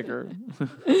Iro sticker.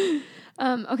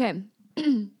 Okay.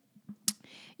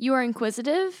 You are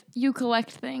inquisitive. You collect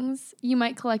things. You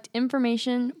might collect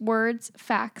information, words,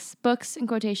 facts, books, and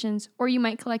quotations, or you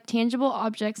might collect tangible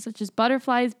objects such as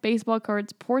butterflies, baseball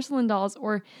cards, porcelain dolls,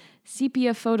 or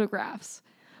sepia photographs.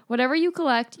 Whatever you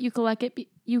collect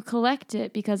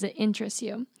it because it interests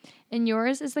you. And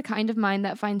yours is the kind of mind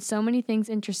that finds so many things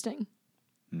interesting.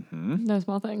 Mm-hmm. No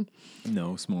small thing.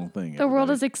 No small thing. The world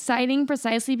is exciting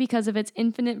precisely because of its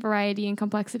infinite variety and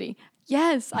complexity.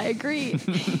 Yes, I agree.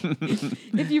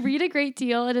 If you read a great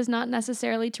deal, it is not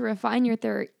necessarily to refine your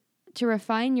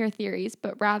theories,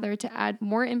 but rather to add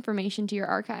more information to your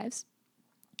archives.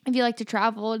 If you like to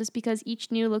travel, it is because each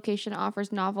new location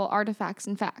offers novel artifacts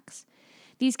and facts.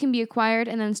 These can be acquired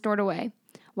and then stored away.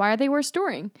 Why are they worth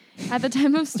storing? At the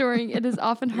time of storing, it is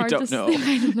often hard to say.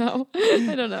 I don't know.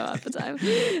 I don't know at the time.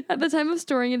 At the time of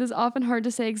storing, it is often hard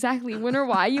to say exactly when or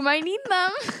why you might need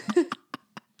them.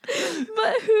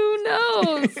 But who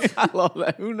knows? I love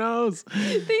that. Who knows?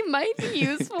 They might be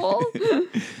useful.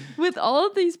 With all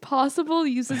of these possible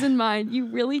uses in mind, you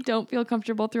really don't feel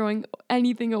comfortable throwing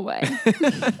anything away.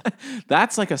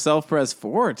 That's like a self-pres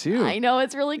 4 too. I know,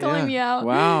 it's really calling me out.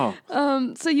 Wow.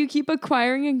 So you keep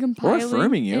acquiring and compiling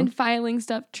affirming you. and filing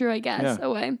stuff, true, I guess, Yeah.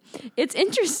 away. It's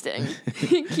interesting.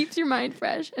 It keeps your mind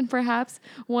fresh, and perhaps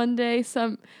one day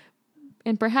some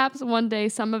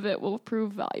of it will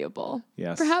prove valuable.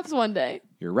 Yes. Perhaps one day.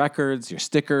 Your records, your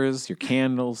stickers, your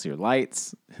candles, your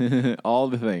lights, all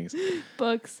the things.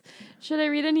 Books. Should I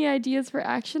read any ideas for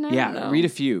action? I don't know. Read a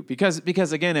few because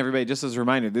again, everybody, just as a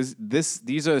reminder,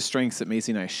 these are the strengths that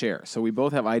Macy and I share. So we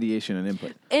both have ideation and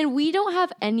input. And we don't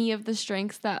have any of the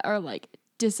strengths that are like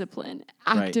discipline,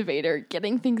 activator,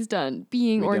 getting things done,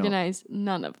 being organized.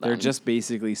 None of them. They're just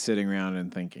basically sitting around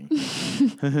and thinking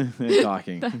and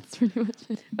talking. That's pretty much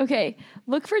it. Okay.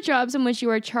 Look for jobs in which you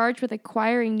are charged with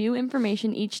acquiring new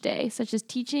information each day, such as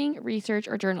teaching, research,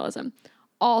 or journalism.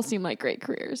 All seem like great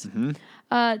careers.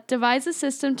 Devise a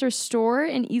system to store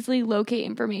and easily locate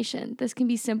information. This can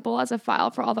be simple as a file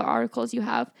for all the articles you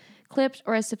have clipped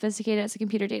or as sophisticated as a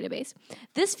computer database.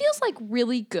 This feels like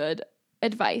really good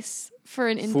advice for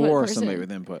an input For person. somebody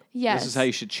with input. Yes. This is how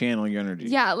you should channel your energy.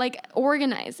 Yeah, like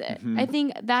organize it. I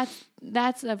think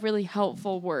that's a really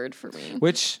helpful word for me.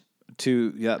 Which, to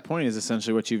that point, is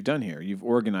essentially what you've done here. You've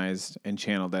organized and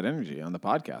channeled that energy on the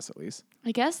podcast, at least.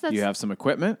 I guess that's You have some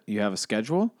equipment. You have a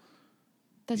schedule.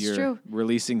 You're true.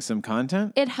 releasing some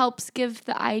content. It helps give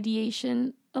the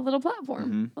ideation a little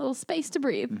platform, a little space to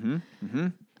breathe.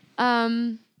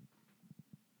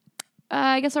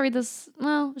 I guess I'll read this.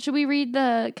 Well, should we read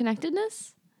the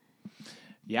connectedness?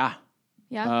 Yeah.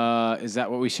 Yeah. Is that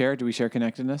what we share? Do we share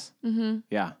connectedness? Mm-hmm.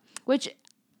 Yeah. Which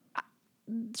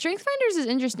Strength Finders is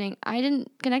interesting.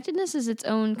 Connectedness is its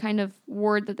own kind of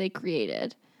word that they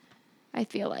created, I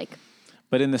feel like.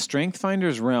 But in the Strength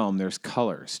Finders realm, there's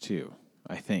colors too,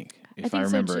 I think, if I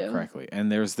remember it correctly. And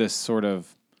there's this sort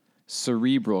of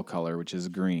cerebral color, which is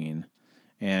green.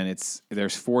 And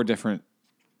there's 4 different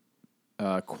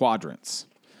quadrants.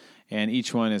 And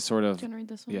each one is sort of... Do you want to read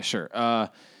this one? Yeah, sure.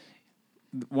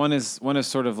 One is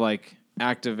sort of like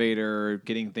activator,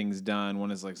 getting things done.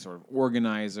 One is like sort of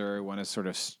organizer. One is sort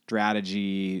of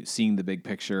strategy, seeing the big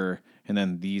picture. And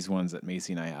then these ones that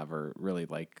Macy and I have are really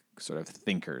like sort of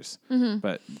thinkers.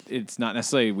 But it's not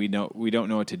necessarily we don't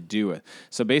know what to do with.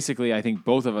 So basically, I think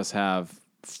both of us have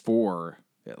 4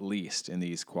 at least in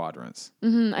these quadrants.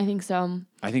 I think so.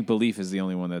 I think belief is the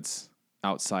only one that's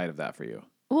outside of that for you.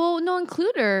 Well, no,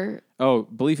 includer. Oh,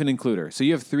 belief and includer. So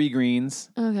you have 3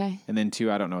 greens. Okay. And then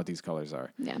 2, I don't know what these colors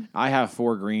are. Yeah. I have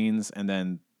 4 greens, and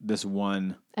then this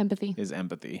one Empathy. is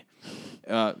empathy.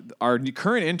 Our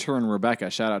current intern, Rebecca,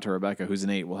 shout out to Rebecca, who's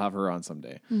an 8, we'll have her on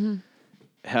someday,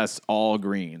 has all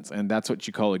greens, and that's what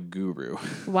you call a guru.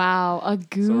 Wow, a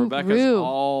guru. So Rebecca's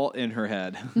all in her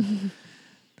head.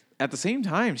 At the same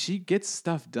time, she gets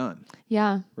stuff done.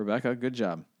 Yeah. Rebecca, good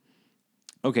job.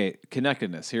 Okay,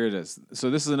 connectedness. Here it is. So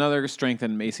this is another strength that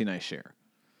Macy and I share.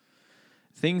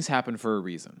 Things happen for a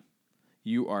reason.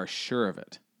 You are sure of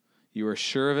it. You are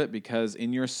sure of it because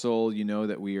in your soul you know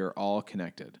that we are all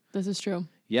connected. This is true.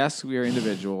 Yes, we are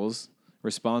individuals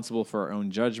responsible for our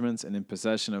own judgments and in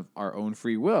possession of our own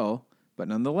free will, but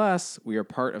nonetheless, we are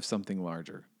part of something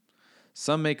larger.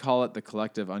 Some may call it the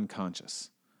collective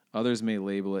unconscious. Others may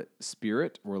label it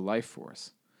spirit or life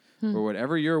force. Or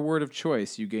whatever your word of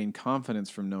choice, you gain confidence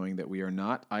from knowing that we are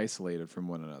not isolated from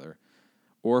one another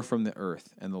or from the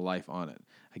earth and the life on it.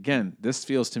 Again, this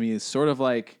feels to me sort of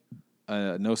like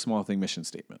a no small thing mission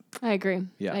statement. I agree.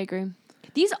 Yeah. I agree.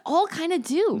 These all kind of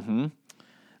do.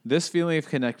 This feeling of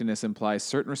connectedness implies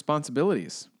certain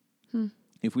responsibilities.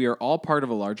 If we are all part of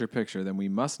a larger picture, then we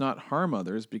must not harm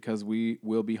others because we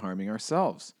will be harming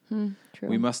ourselves. True.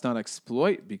 We must not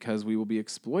exploit because we will be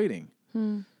exploiting.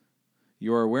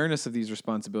 Your awareness of these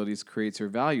responsibilities creates your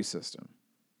value system.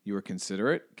 You are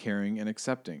considerate, caring, and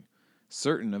accepting.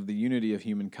 Certain of the unity of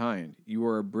humankind, you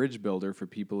are a bridge builder for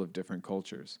people of different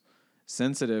cultures.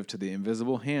 Sensitive to the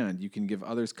invisible hand, you can give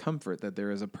others comfort that there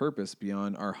is a purpose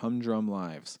beyond our humdrum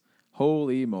lives.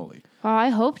 Holy moly. Wow, I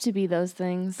hope to be those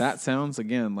things. That sounds,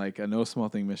 again, like a no small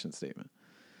thing mission statement.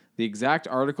 The exact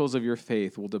articles of your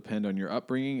faith will depend on your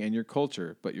upbringing and your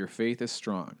culture, but your faith is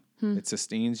strong. It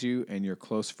sustains you and your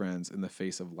close friends in the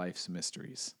face of life's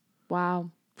mysteries. Wow.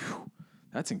 Whew,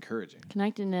 that's encouraging.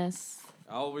 Connectedness.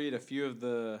 I'll read a few of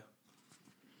the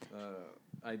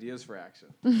ideas for action.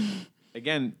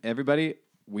 Again, everybody,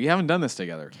 we haven't done this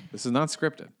together. This is not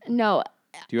scripted. No,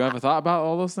 Do you have a thought about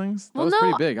all those things? That Well, was no.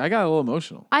 pretty big. I got a little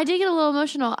emotional. I did get a little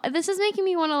emotional. This is making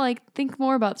me want to like think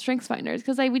more about StrengthsFinders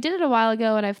because we did it a while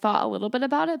ago and I've thought a little bit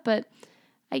about it, but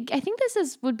I think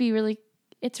it's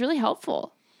really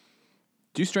helpful.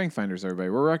 Do StrengthsFinders, everybody.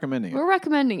 We're recommending it. We're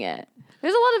recommending it.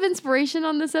 There's a lot of inspiration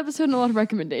on this episode and a lot of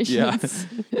recommendations. Yeah.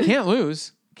 Can't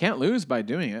lose. Can't lose by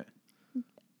doing it.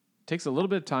 Takes a little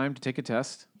bit of time to take a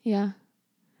test. Yeah.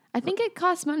 I think it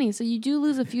costs money, so you do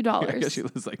lose a few dollars. I guess you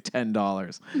lose like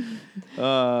 $10.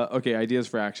 Okay, ideas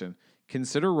for action.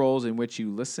 Consider roles in which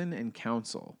you listen and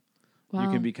counsel. Wow. You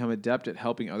can become adept at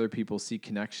helping other people see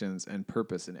connections and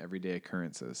purpose in everyday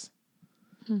occurrences.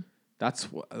 That's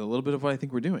a little bit of what I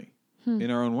think we're doing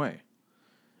in our own way.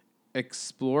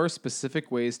 Explore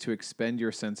specific ways to expend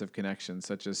your sense of connection,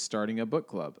 such as starting a book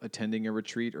club, attending a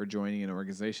retreat, or joining an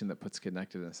organization that puts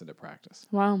connectedness into practice.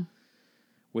 Wow.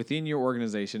 Within your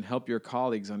organization, help your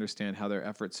colleagues understand how their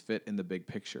efforts fit in the big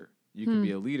picture. You can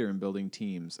be a leader in building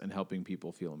teams and helping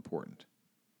people feel important.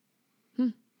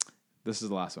 This is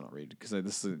the last one I'll read because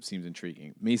this seems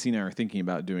intriguing. Macy and I are thinking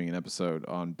about doing an episode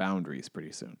on boundaries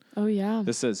pretty soon. Oh, yeah.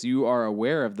 This says, you are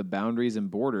aware of the boundaries and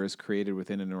borders created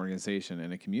within an organization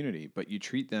and a community, but you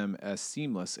treat them as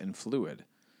seamless and fluid.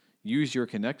 Use your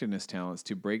connectedness talents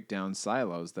to break down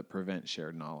silos that prevent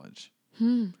shared knowledge.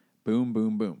 Boom,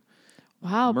 boom, boom.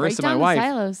 Wow. Break Marissa, down my the wife,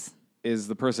 silos. is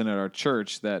the person at our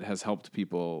church that has helped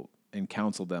people and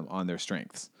counseled them on their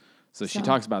strengths. So she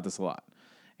talks about this a lot.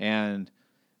 And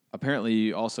apparently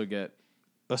you also get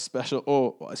a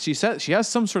special, she said she has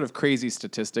some sort of crazy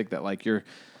statistic that like your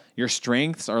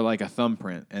strengths are like a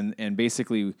thumbprint and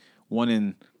basically 1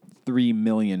 in 3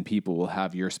 million people will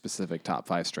have your specific top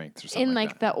 5 strengths or something In like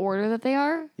like that. the order that they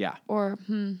are? Yeah. Or,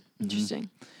 interesting.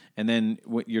 And then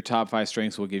your top 5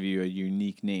 strengths will give you a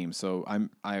unique name. So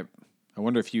I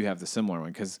wonder if you have the similar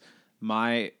one because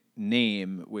my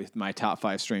name with my top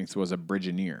 5 strengths was a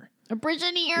Bridgineer. A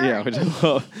Bridgineer?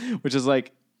 Yeah, which is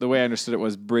like the way I understood it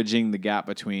was bridging the gap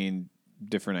between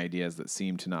different ideas that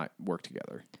seem to not work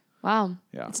together. Wow.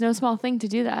 Yeah. It's no small thing to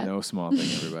do that. No small thing,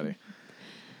 everybody.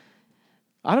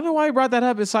 I don't know why you brought that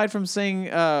up aside from saying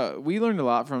we learned a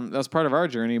lot from, that was part of our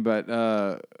journey,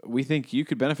 but we think you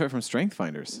could benefit from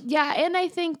StrengthsFinders. Yeah, and I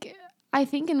think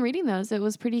in reading those, it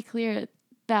was pretty clear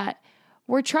that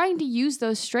we're trying to use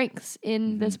those strengths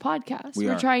in this podcast.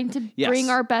 We're are. trying to Yes. bring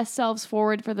our best selves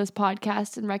forward for this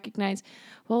podcast and recognize,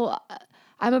 well,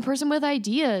 I'm a person with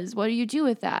ideas. What do you do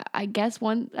with that? I guess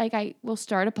I will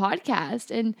start a podcast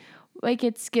and like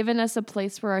it's given us a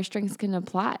place where our strengths can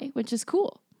apply, which is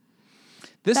cool.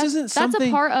 This That's- isn't that's something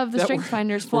a part of the that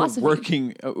StrengthsFinders we're philosophy.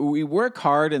 working. We work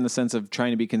hard in the sense of trying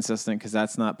to be consistent because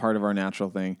that's not part of our natural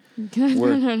thing.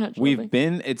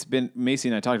 It's been Macy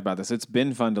and I talked about this. It's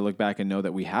been fun to look back and know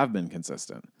that we have been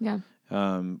consistent. Yeah.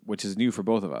 Which is new for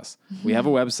both of us. We have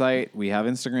a website, we have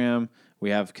Instagram,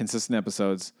 we have consistent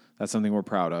episodes. That's something we're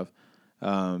proud of.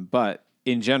 But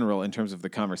in general, in terms of the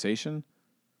conversation,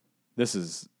 this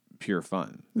is pure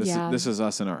fun. This is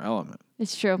us in our element.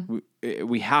 It's true.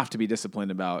 We have to be disciplined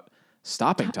about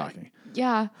stopping talking.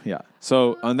 Yeah. Yeah.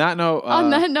 So on that note, On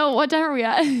that note, what time are we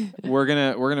at? we're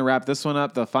gonna wrap this one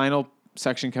up. The final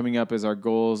section coming up is our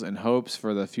goals and hopes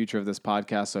for the future of this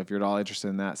podcast. So if you're at all interested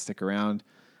in that, stick around.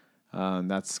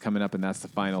 That's coming up, and that's the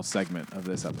final segment of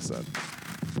this episode.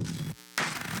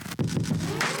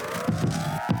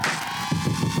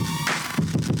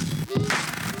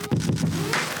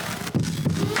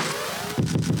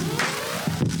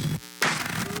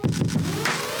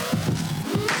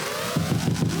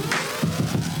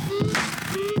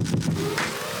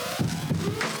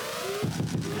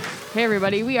 Hey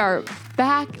everybody, we are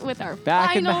back with our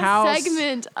Back in the final house.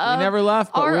 segment We of never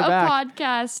left, but Art we're of back.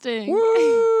 Podcasting.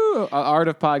 Woo! Art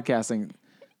of podcasting.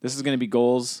 This is going to be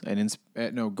goals and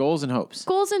goals and hopes.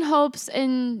 Goals and hopes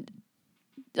and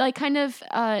like kind of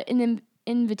an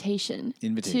invitation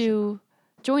to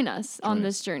join us on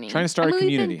this journey. Trying to start a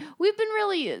community. We've been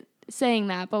really saying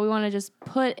that, but we want to just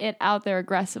put it out there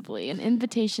aggressively. An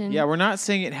invitation. Yeah, we're not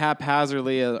saying it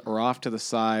haphazardly or off to the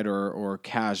side or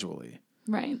casually.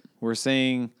 Right. We're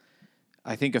saying,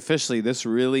 I think officially, this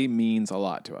really means a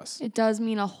lot to us. It does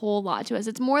mean a whole lot to us.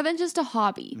 It's more than just a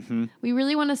hobby. We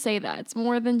really want to say that. It's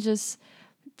more than just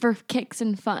for kicks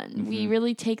and fun. We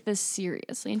really take this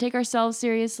seriously and take ourselves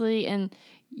seriously and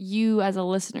you as a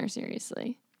listener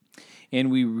seriously.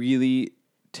 And we really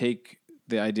take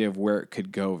the idea of where it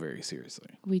could go very seriously.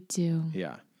 We do.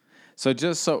 Yeah. So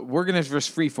we're going to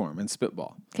just freeform and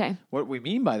spitball. Okay. What we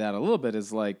mean by that a little bit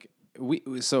is like,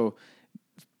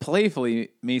 playfully,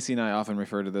 Macy and I often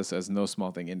refer to this as No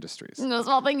Small Thing Industries. No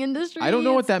Small Thing Industries. I don't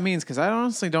know what that means because I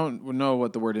honestly don't know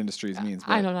what the word industries means.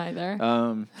 But, I don't either.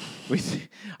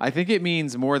 I think it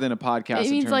means more than a podcast It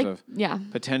in means terms like, of yeah.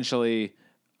 potentially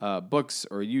books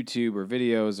or YouTube or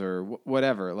videos or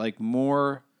whatever. Like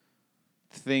more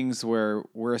things where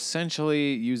we're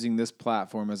essentially using this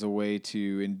platform as a way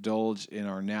to indulge in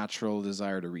our natural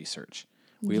desire to research.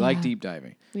 We like Yeah. deep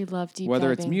diving. We love deep Whether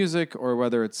diving. it's music or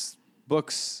whether it's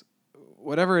books,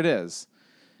 whatever it is.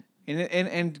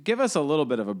 And give us a little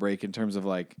bit of a break in terms of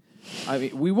like, I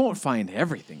mean, we won't find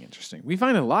everything interesting. We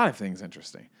find a lot of things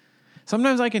interesting.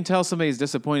 Sometimes I can tell somebody's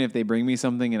disappointed if they bring me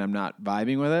something and I'm not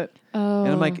vibing with it. Oh.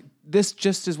 And I'm like, this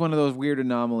just is one of those weird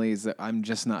anomalies that I'm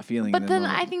just not feeling. But in the then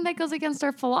moment. I think that goes against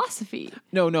our philosophy.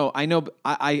 No, I know.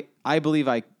 I believe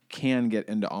I can get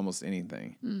into almost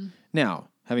anything. Now,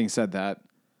 having said that,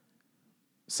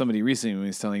 somebody recently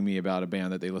was telling me about a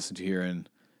band that they listened to here in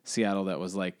Seattle that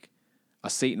was like a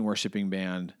Satan worshiping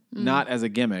band, not as a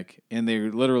gimmick, and they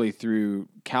literally threw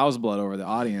cow's blood over the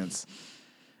audience.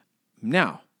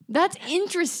 Now, That's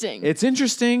interesting. it's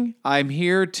interesting. I'm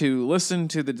here to listen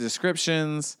to the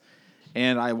descriptions,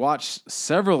 and I watched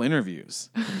several interviews,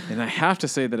 and I have to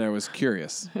say that I was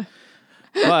curious.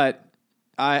 But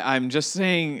I'm just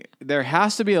saying there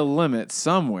has to be a limit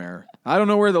somewhere. I don't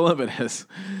know where the limit is.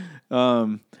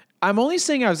 I'm only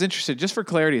saying I was interested, just for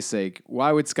clarity's sake.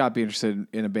 Why would Scott be interested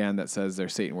in a band that says they're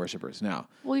Satan worshipers? Now,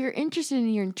 Well, you're interested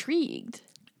and you're intrigued.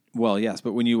 well, yes,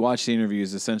 but when you watch the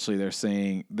interviews, essentially they're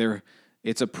saying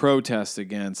it's a protest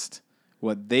against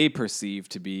what they perceive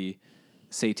to be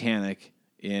satanic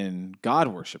in God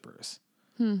worshipers.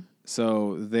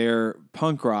 So they're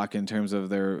punk rock in terms of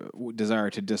their desire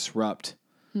to disrupt.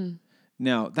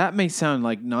 Now, that may sound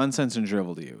like nonsense and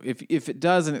drivel to you. If it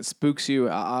does and it spooks you,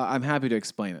 I'm happy to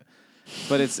explain it.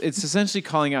 But it's essentially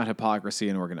calling out hypocrisy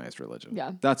in organized religion.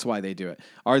 Yeah. That's why they do it.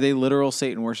 Are they literal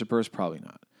Satan worshipers? Probably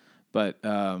not. But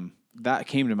that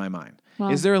came to my mind. Well,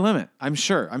 is there a limit? I'm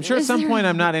sure. I'm sure at Is some there point a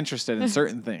I'm not interested in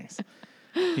certain things.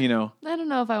 You know? I don't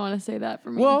know if I want to say that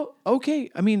for me. Well, okay.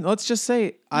 I mean, let's just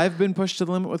say I've been pushed to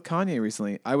the limit with Kanye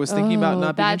recently. I was thinking about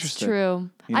not being interested. That's true.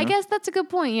 you I know? guess that's a good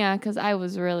point, yeah, because I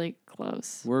was really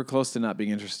close. We're close to not being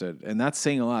interested. And that's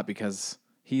saying a lot because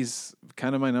he's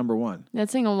kind of my number one.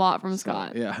 That's saying a lot from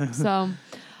Scott. Yeah. So,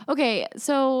 okay,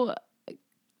 so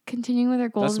continuing with our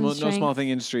goals That's and no strengths, small thing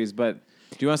industries. But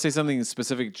do you want to say something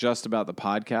specific just about the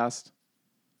podcast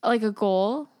like a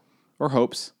goal, or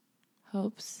hopes?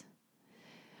 hopes.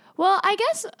 Well, I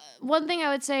guess one thing I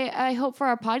would say I hope for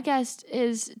our podcast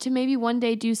is to maybe one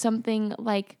day do something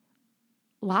like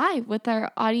live with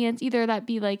our audience, either that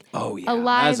be like Oh, yeah. a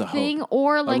live As a hope. thing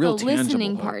or like a real tangible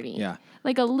listening hope. party. Yeah.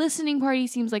 Like a listening party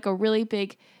seems like a really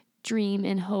big dream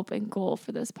and hope and goal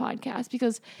for this podcast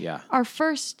because Yeah. our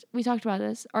first, we talked about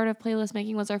this, Art of Playlist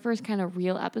Making was our first kind of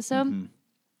real episode. Mm-hmm.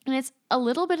 And it's a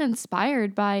little bit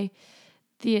inspired by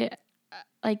the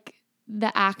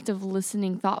the act of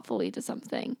listening thoughtfully to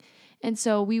something. And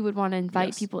so we would want to invite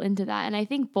Yes. people into that. And I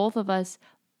think both of us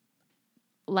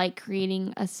like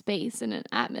creating a space and an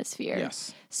atmosphere.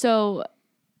 Yes. So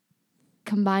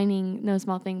combining No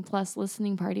Small Thing plus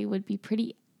listening party would be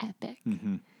pretty epic.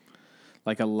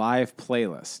 Like a live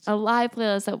playlist. A live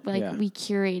playlist that Yeah. we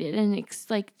curated and it's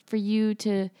like for you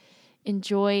to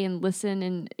enjoy and listen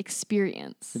and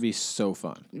experience. It'd be so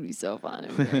fun. It'd be so fun.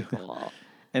 It'd be very cool.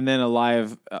 And then a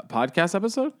live podcast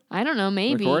episode? I don't know,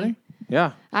 maybe. Recording?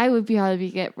 Yeah. I would probably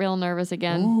get real nervous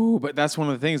again. Ooh, but that's one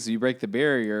of the things. You break the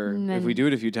barrier. And If then- we do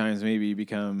it a few times, maybe you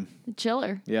become,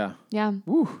 Chiller. yeah. Yeah.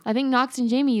 Woo. I think Knox and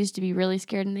Jamie used to be really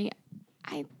scared and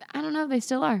I don't know if they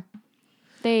still are.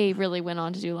 They really went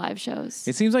on to do live shows.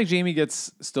 It seems like Jamie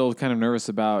gets still kind of nervous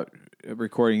about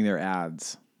recording their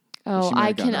ads. Oh, She might I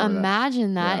have gotten can over that.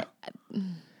 imagine that.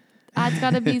 That's got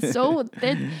to be so.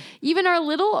 Even our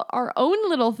own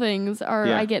little things are.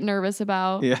 Yeah. I get nervous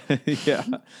about. Yeah. Yeah.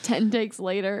 10 takes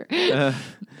later.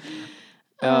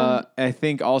 I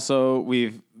think also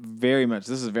we've very much,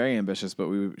 this is very ambitious, but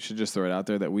we should just throw it out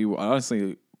there that we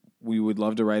would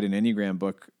love to write an Enneagram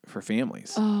book for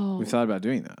families. Oh. We've thought about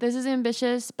doing that. This is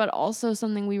ambitious, but also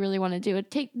something we really want to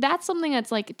do. That's something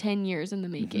that's like 10 years in the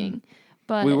making.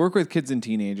 But We work with kids and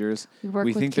teenagers. we work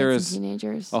we with think kids there and is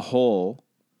teenagers. a hole,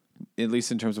 at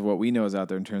least in terms of what we know is out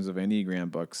there in terms of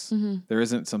Enneagram books. Mm-hmm. There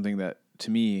isn't something that,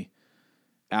 to me,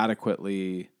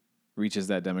 adequately reaches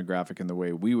that demographic in the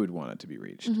way we would want it to be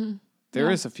reached. There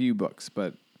is a few books,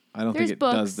 but I don't There's think it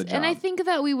books, does the job. and I think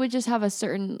that we would just have a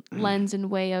certain lens and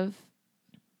way of,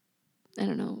 I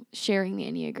don't know, sharing the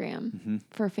Enneagram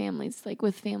for families, like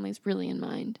with families really in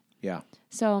mind. yeah.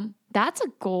 So That's a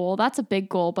goal. That's a big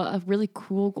goal, but a really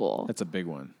cool goal. That's a big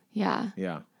one. Yeah.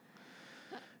 Yeah.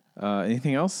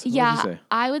 Anything else? What Yeah. would you say?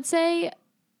 I would say,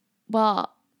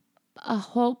 well, a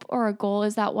hope or a goal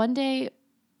is that one day,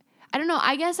 I don't know.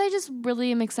 I guess I just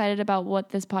really am excited about what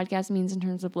this podcast means in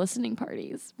terms of listening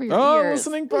parties for your ears.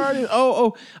 Listening party.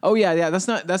 Yeah. That's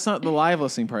not the live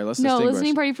listening party. Let's No, distinguish.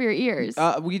 listening party for your ears.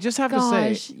 We just have to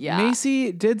say, yeah.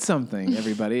 Macy did something,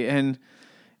 everybody, and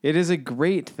it is a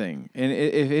great thing. And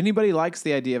if anybody likes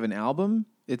the idea of an album,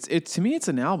 to me, it's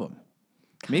an album.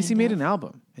 Macy made an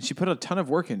album, and she put a ton of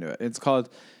work into it. It's called,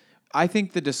 I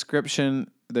think the description,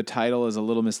 the title is a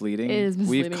little misleading. It is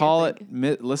misleading, We call it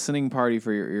listening party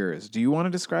for your ears. Do you want to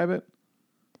describe it?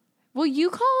 Well, you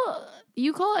call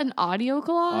it an audio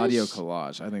collage? Audio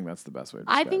collage. I think that's the best way to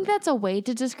describe it. I think that's a way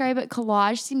to describe it.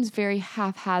 Collage seems very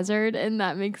haphazard, and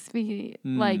that makes me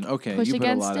push you against put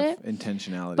a lot it. of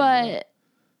intentionality. But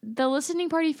the listening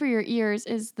party for your ears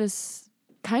is this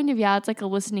kind of, it's like a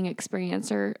listening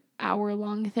experience or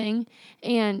hour-long thing.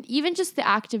 And even just the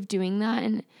act of doing that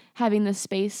and having the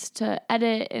space to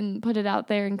edit and put it out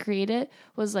there and create it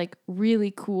was like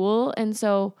really cool. And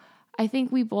so I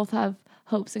think we both have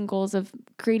hopes and goals of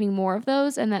creating more of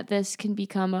those, and that this can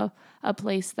become a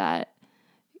place that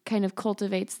kind of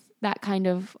cultivates that kind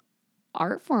of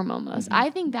art form almost. I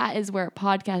think that is where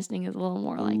podcasting is a little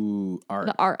more like art.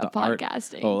 The art of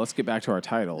podcasting. Oh, let's get back to our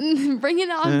title. Bring it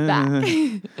on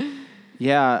back.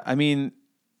 Yeah, I mean,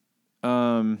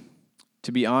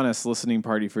 to be honest, listening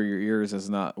party for your ears is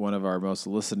not one of our most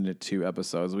listened to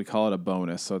episodes. We call it a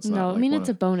bonus, so it's not. No, I mean it's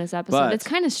a bonus episode. But it's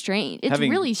kind of strange. It's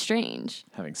really strange.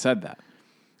 Having said that,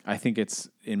 I think it's,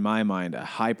 in my mind, a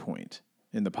high point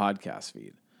in the podcast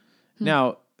feed.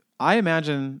 Now, I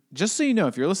imagine, just so you know,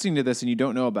 if you're listening to this and you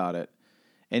don't know about it,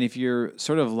 and if you're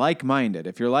sort of like-minded,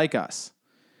 if you're like us,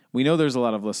 we know there's a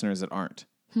lot of listeners that aren't.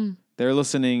 They're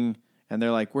listening and they're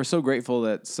like, we're so grateful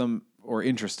that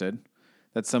interested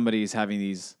that somebody's having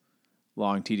these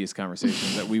long, tedious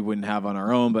conversations that we wouldn't have on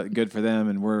our own, but good for them.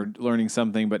 And we're learning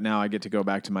something, but now I get to go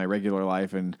back to my regular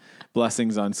life, and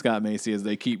blessings on Scott Macy as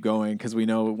they keep going. Cause we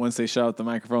know once they shut out the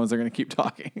microphones, they're going to keep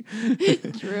talking.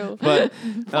 True. But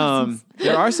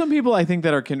there are some people I think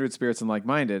that are kindred spirits and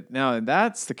like-minded. Now, if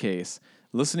that's the case,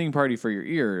 listening party for your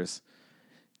ears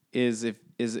is if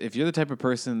you're the type of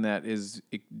person that is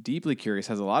deeply curious,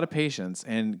 has a lot of patience,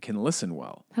 and can listen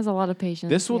well. Has a lot of patience.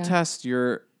 This will test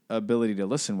your ability to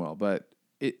listen well, but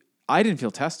I didn't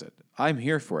feel tested. I'm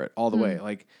here for it all the way.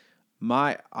 Like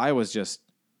I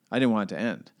didn't want it to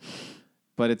end,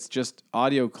 but it's just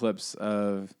audio clips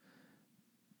of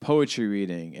poetry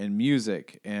reading and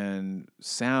music and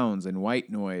sounds and white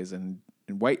noise and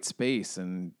white space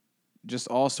and just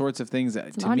all sorts of things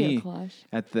that to me collage.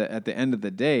 at the end of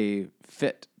the day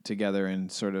fit together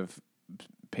and sort of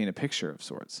paint a picture of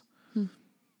sorts.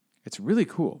 It's really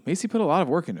cool. Macy put a lot of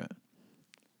work into it.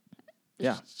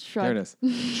 Yeah, Shrug. there it is.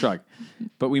 Shrug.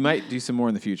 But we might do some more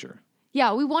in the future.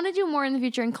 Yeah, we want to do more in the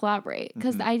future and collaborate,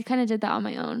 because I kind of did that on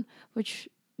my own, which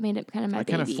made it kind of my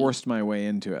baby. I kind of forced my way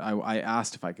into it. I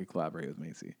asked if I could collaborate with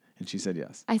Macy, and she said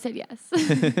yes. I said yes.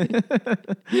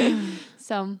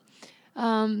 So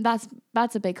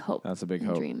that's a big hope. That's a big and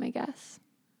hope. dream, I guess.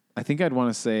 I think I'd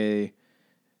want to say,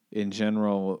 in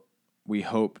general, we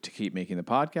hope to keep making the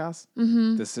podcast.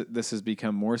 This has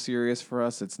become more serious for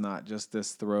us. It's not just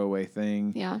this throwaway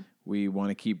thing. Yeah. We want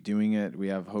to keep doing it. We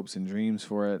have hopes and dreams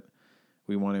for it.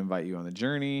 We want to invite you on the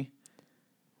journey.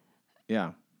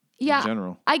 Yeah. Yeah. In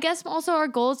general. I guess also our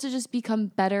goal is to just become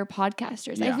better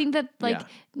podcasters. Yeah. I think that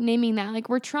naming that,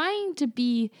 we're trying to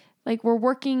be, we're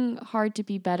working hard to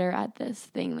be better at this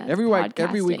thing. That's every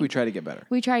podcasting. week we try to get better.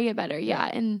 We try to get better. Yeah.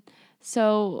 And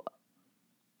so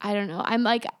I don't know. I'm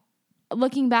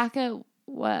looking back at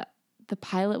what the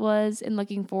pilot was and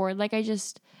looking forward,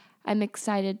 I'm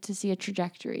excited to see a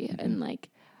trajectory and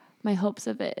my hopes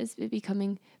of it is it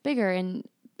becoming bigger and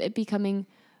it becoming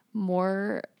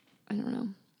more, I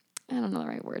don't know the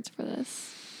right words for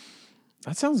this.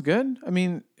 That sounds good. I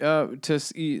mean, to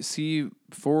see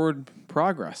forward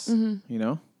progress, you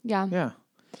know? Yeah. Yeah.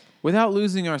 Without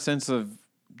losing our sense of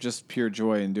just pure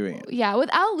joy in doing it. Yeah,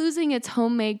 without losing its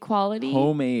homemade quality.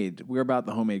 Homemade. We're about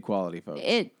the homemade quality, folks.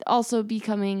 It also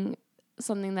becoming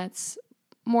something that's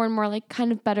more and more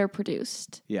kind of better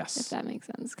produced. Yes. If that makes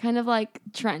sense. Kind of like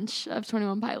Trench of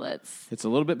 21 Pilots. It's a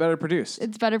little bit better produced.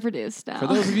 It's better produced now. For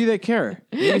those of you that care.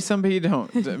 Maybe some of you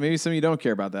don't. Maybe some of you don't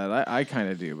care about that. I kind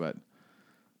of do, but.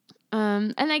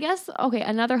 And I guess,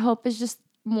 another hope is just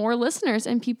more listeners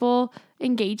and people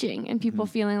engaging and people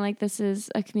feeling like this is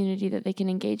a community that they can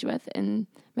engage with. And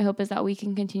my hope is that we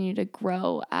can continue to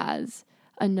grow as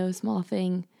a No Small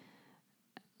Thing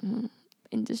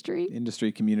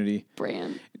industry community.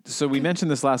 brand. So we mentioned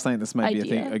this last night. This might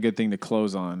be a good thing to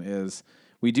close on is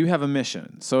we do have a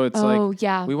mission. So it's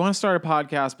we want to start a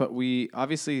podcast, but we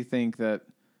obviously think that,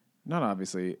 not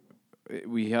obviously,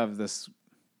 we have this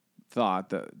thought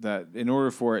that in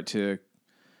order for it to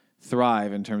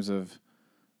thrive in terms of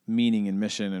meaning and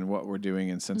mission and what we're doing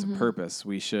and sense of purpose,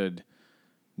 we should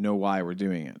know why we're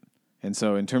doing it. And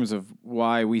so in terms of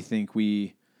why we think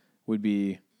we would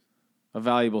be a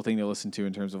valuable thing to listen to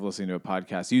in terms of listening to a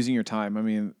podcast, using your time. I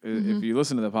mean, if you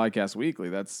listen to the podcast weekly,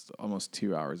 that's almost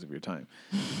 2 hours of your time.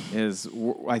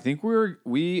 I think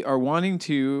we are wanting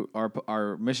to,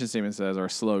 our mission statement says, our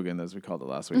slogan, as we called it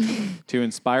last week, to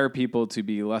inspire people to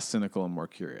be less cynical and more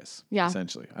curious. Yeah.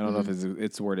 Essentially. I don't know if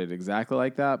it's worded exactly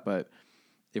like that, but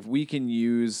if we can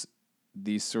use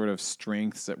these sort of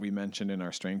strengths that we mentioned in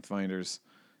our Strength Finders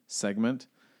segment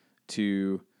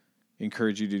to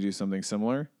encourage you to do something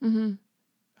similar.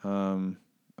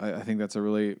 I think that's a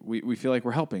really, we feel like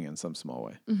we're helping in some small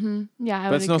way. Yeah,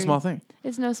 but it's no small thing.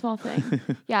 It's no small thing.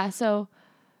 Yeah, so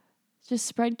just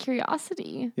spread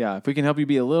curiosity. Yeah, if we can help you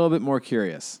be a little bit more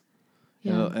curious.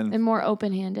 Yeah, and more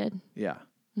open-handed. Yeah,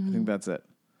 I think that's it.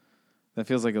 That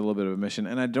feels like a little bit of a mission.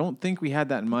 And I don't think we had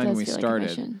that in mind when we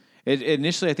started. Like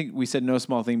initially, I think we said no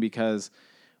small thing because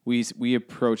we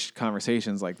approached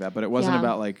conversations like that, but it wasn't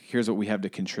about like, here's what we have to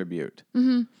contribute.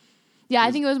 Yeah,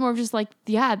 I think it was more of just like,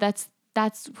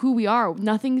 that's who we are.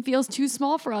 Nothing feels too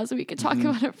small for us. We could talk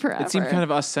about it forever. It seemed kind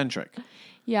of us-centric.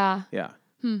 Yeah. Yeah.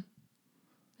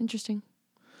 Interesting.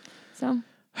 So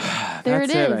there it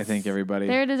is. I think, everybody.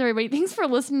 There it is, everybody. Thanks for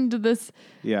listening to this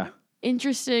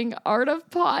interesting Art of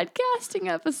Podcasting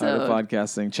episode. Art of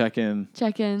Podcasting.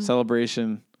 Check-in.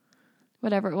 Celebration.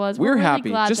 Whatever it was. We're really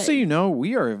happy. Just so you know,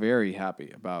 we are very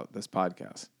happy about this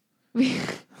podcast.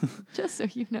 Just so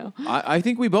you know. I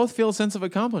think we both feel a sense of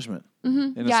accomplishment.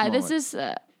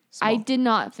 I did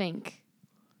not think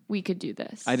we could do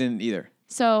this. I didn't either.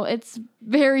 So it's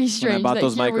very strange when I bought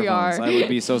those microphones, I would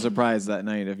be so surprised that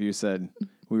night if you said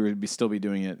we would still be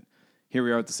doing it. Here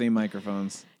we are with the same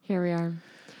microphones. Here we are.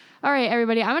 All right,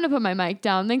 everybody. I'm going to put my mic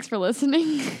down. Thanks for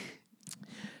listening.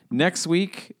 Next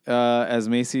week, as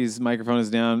Macy's microphone is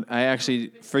down, I actually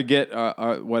forget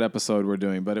what episode we're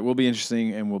doing, but it will be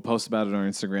interesting, and we'll post about it on our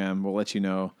Instagram. We'll let you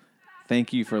know.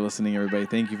 Thank you for listening, everybody.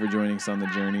 Thank you for joining us on the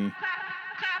journey.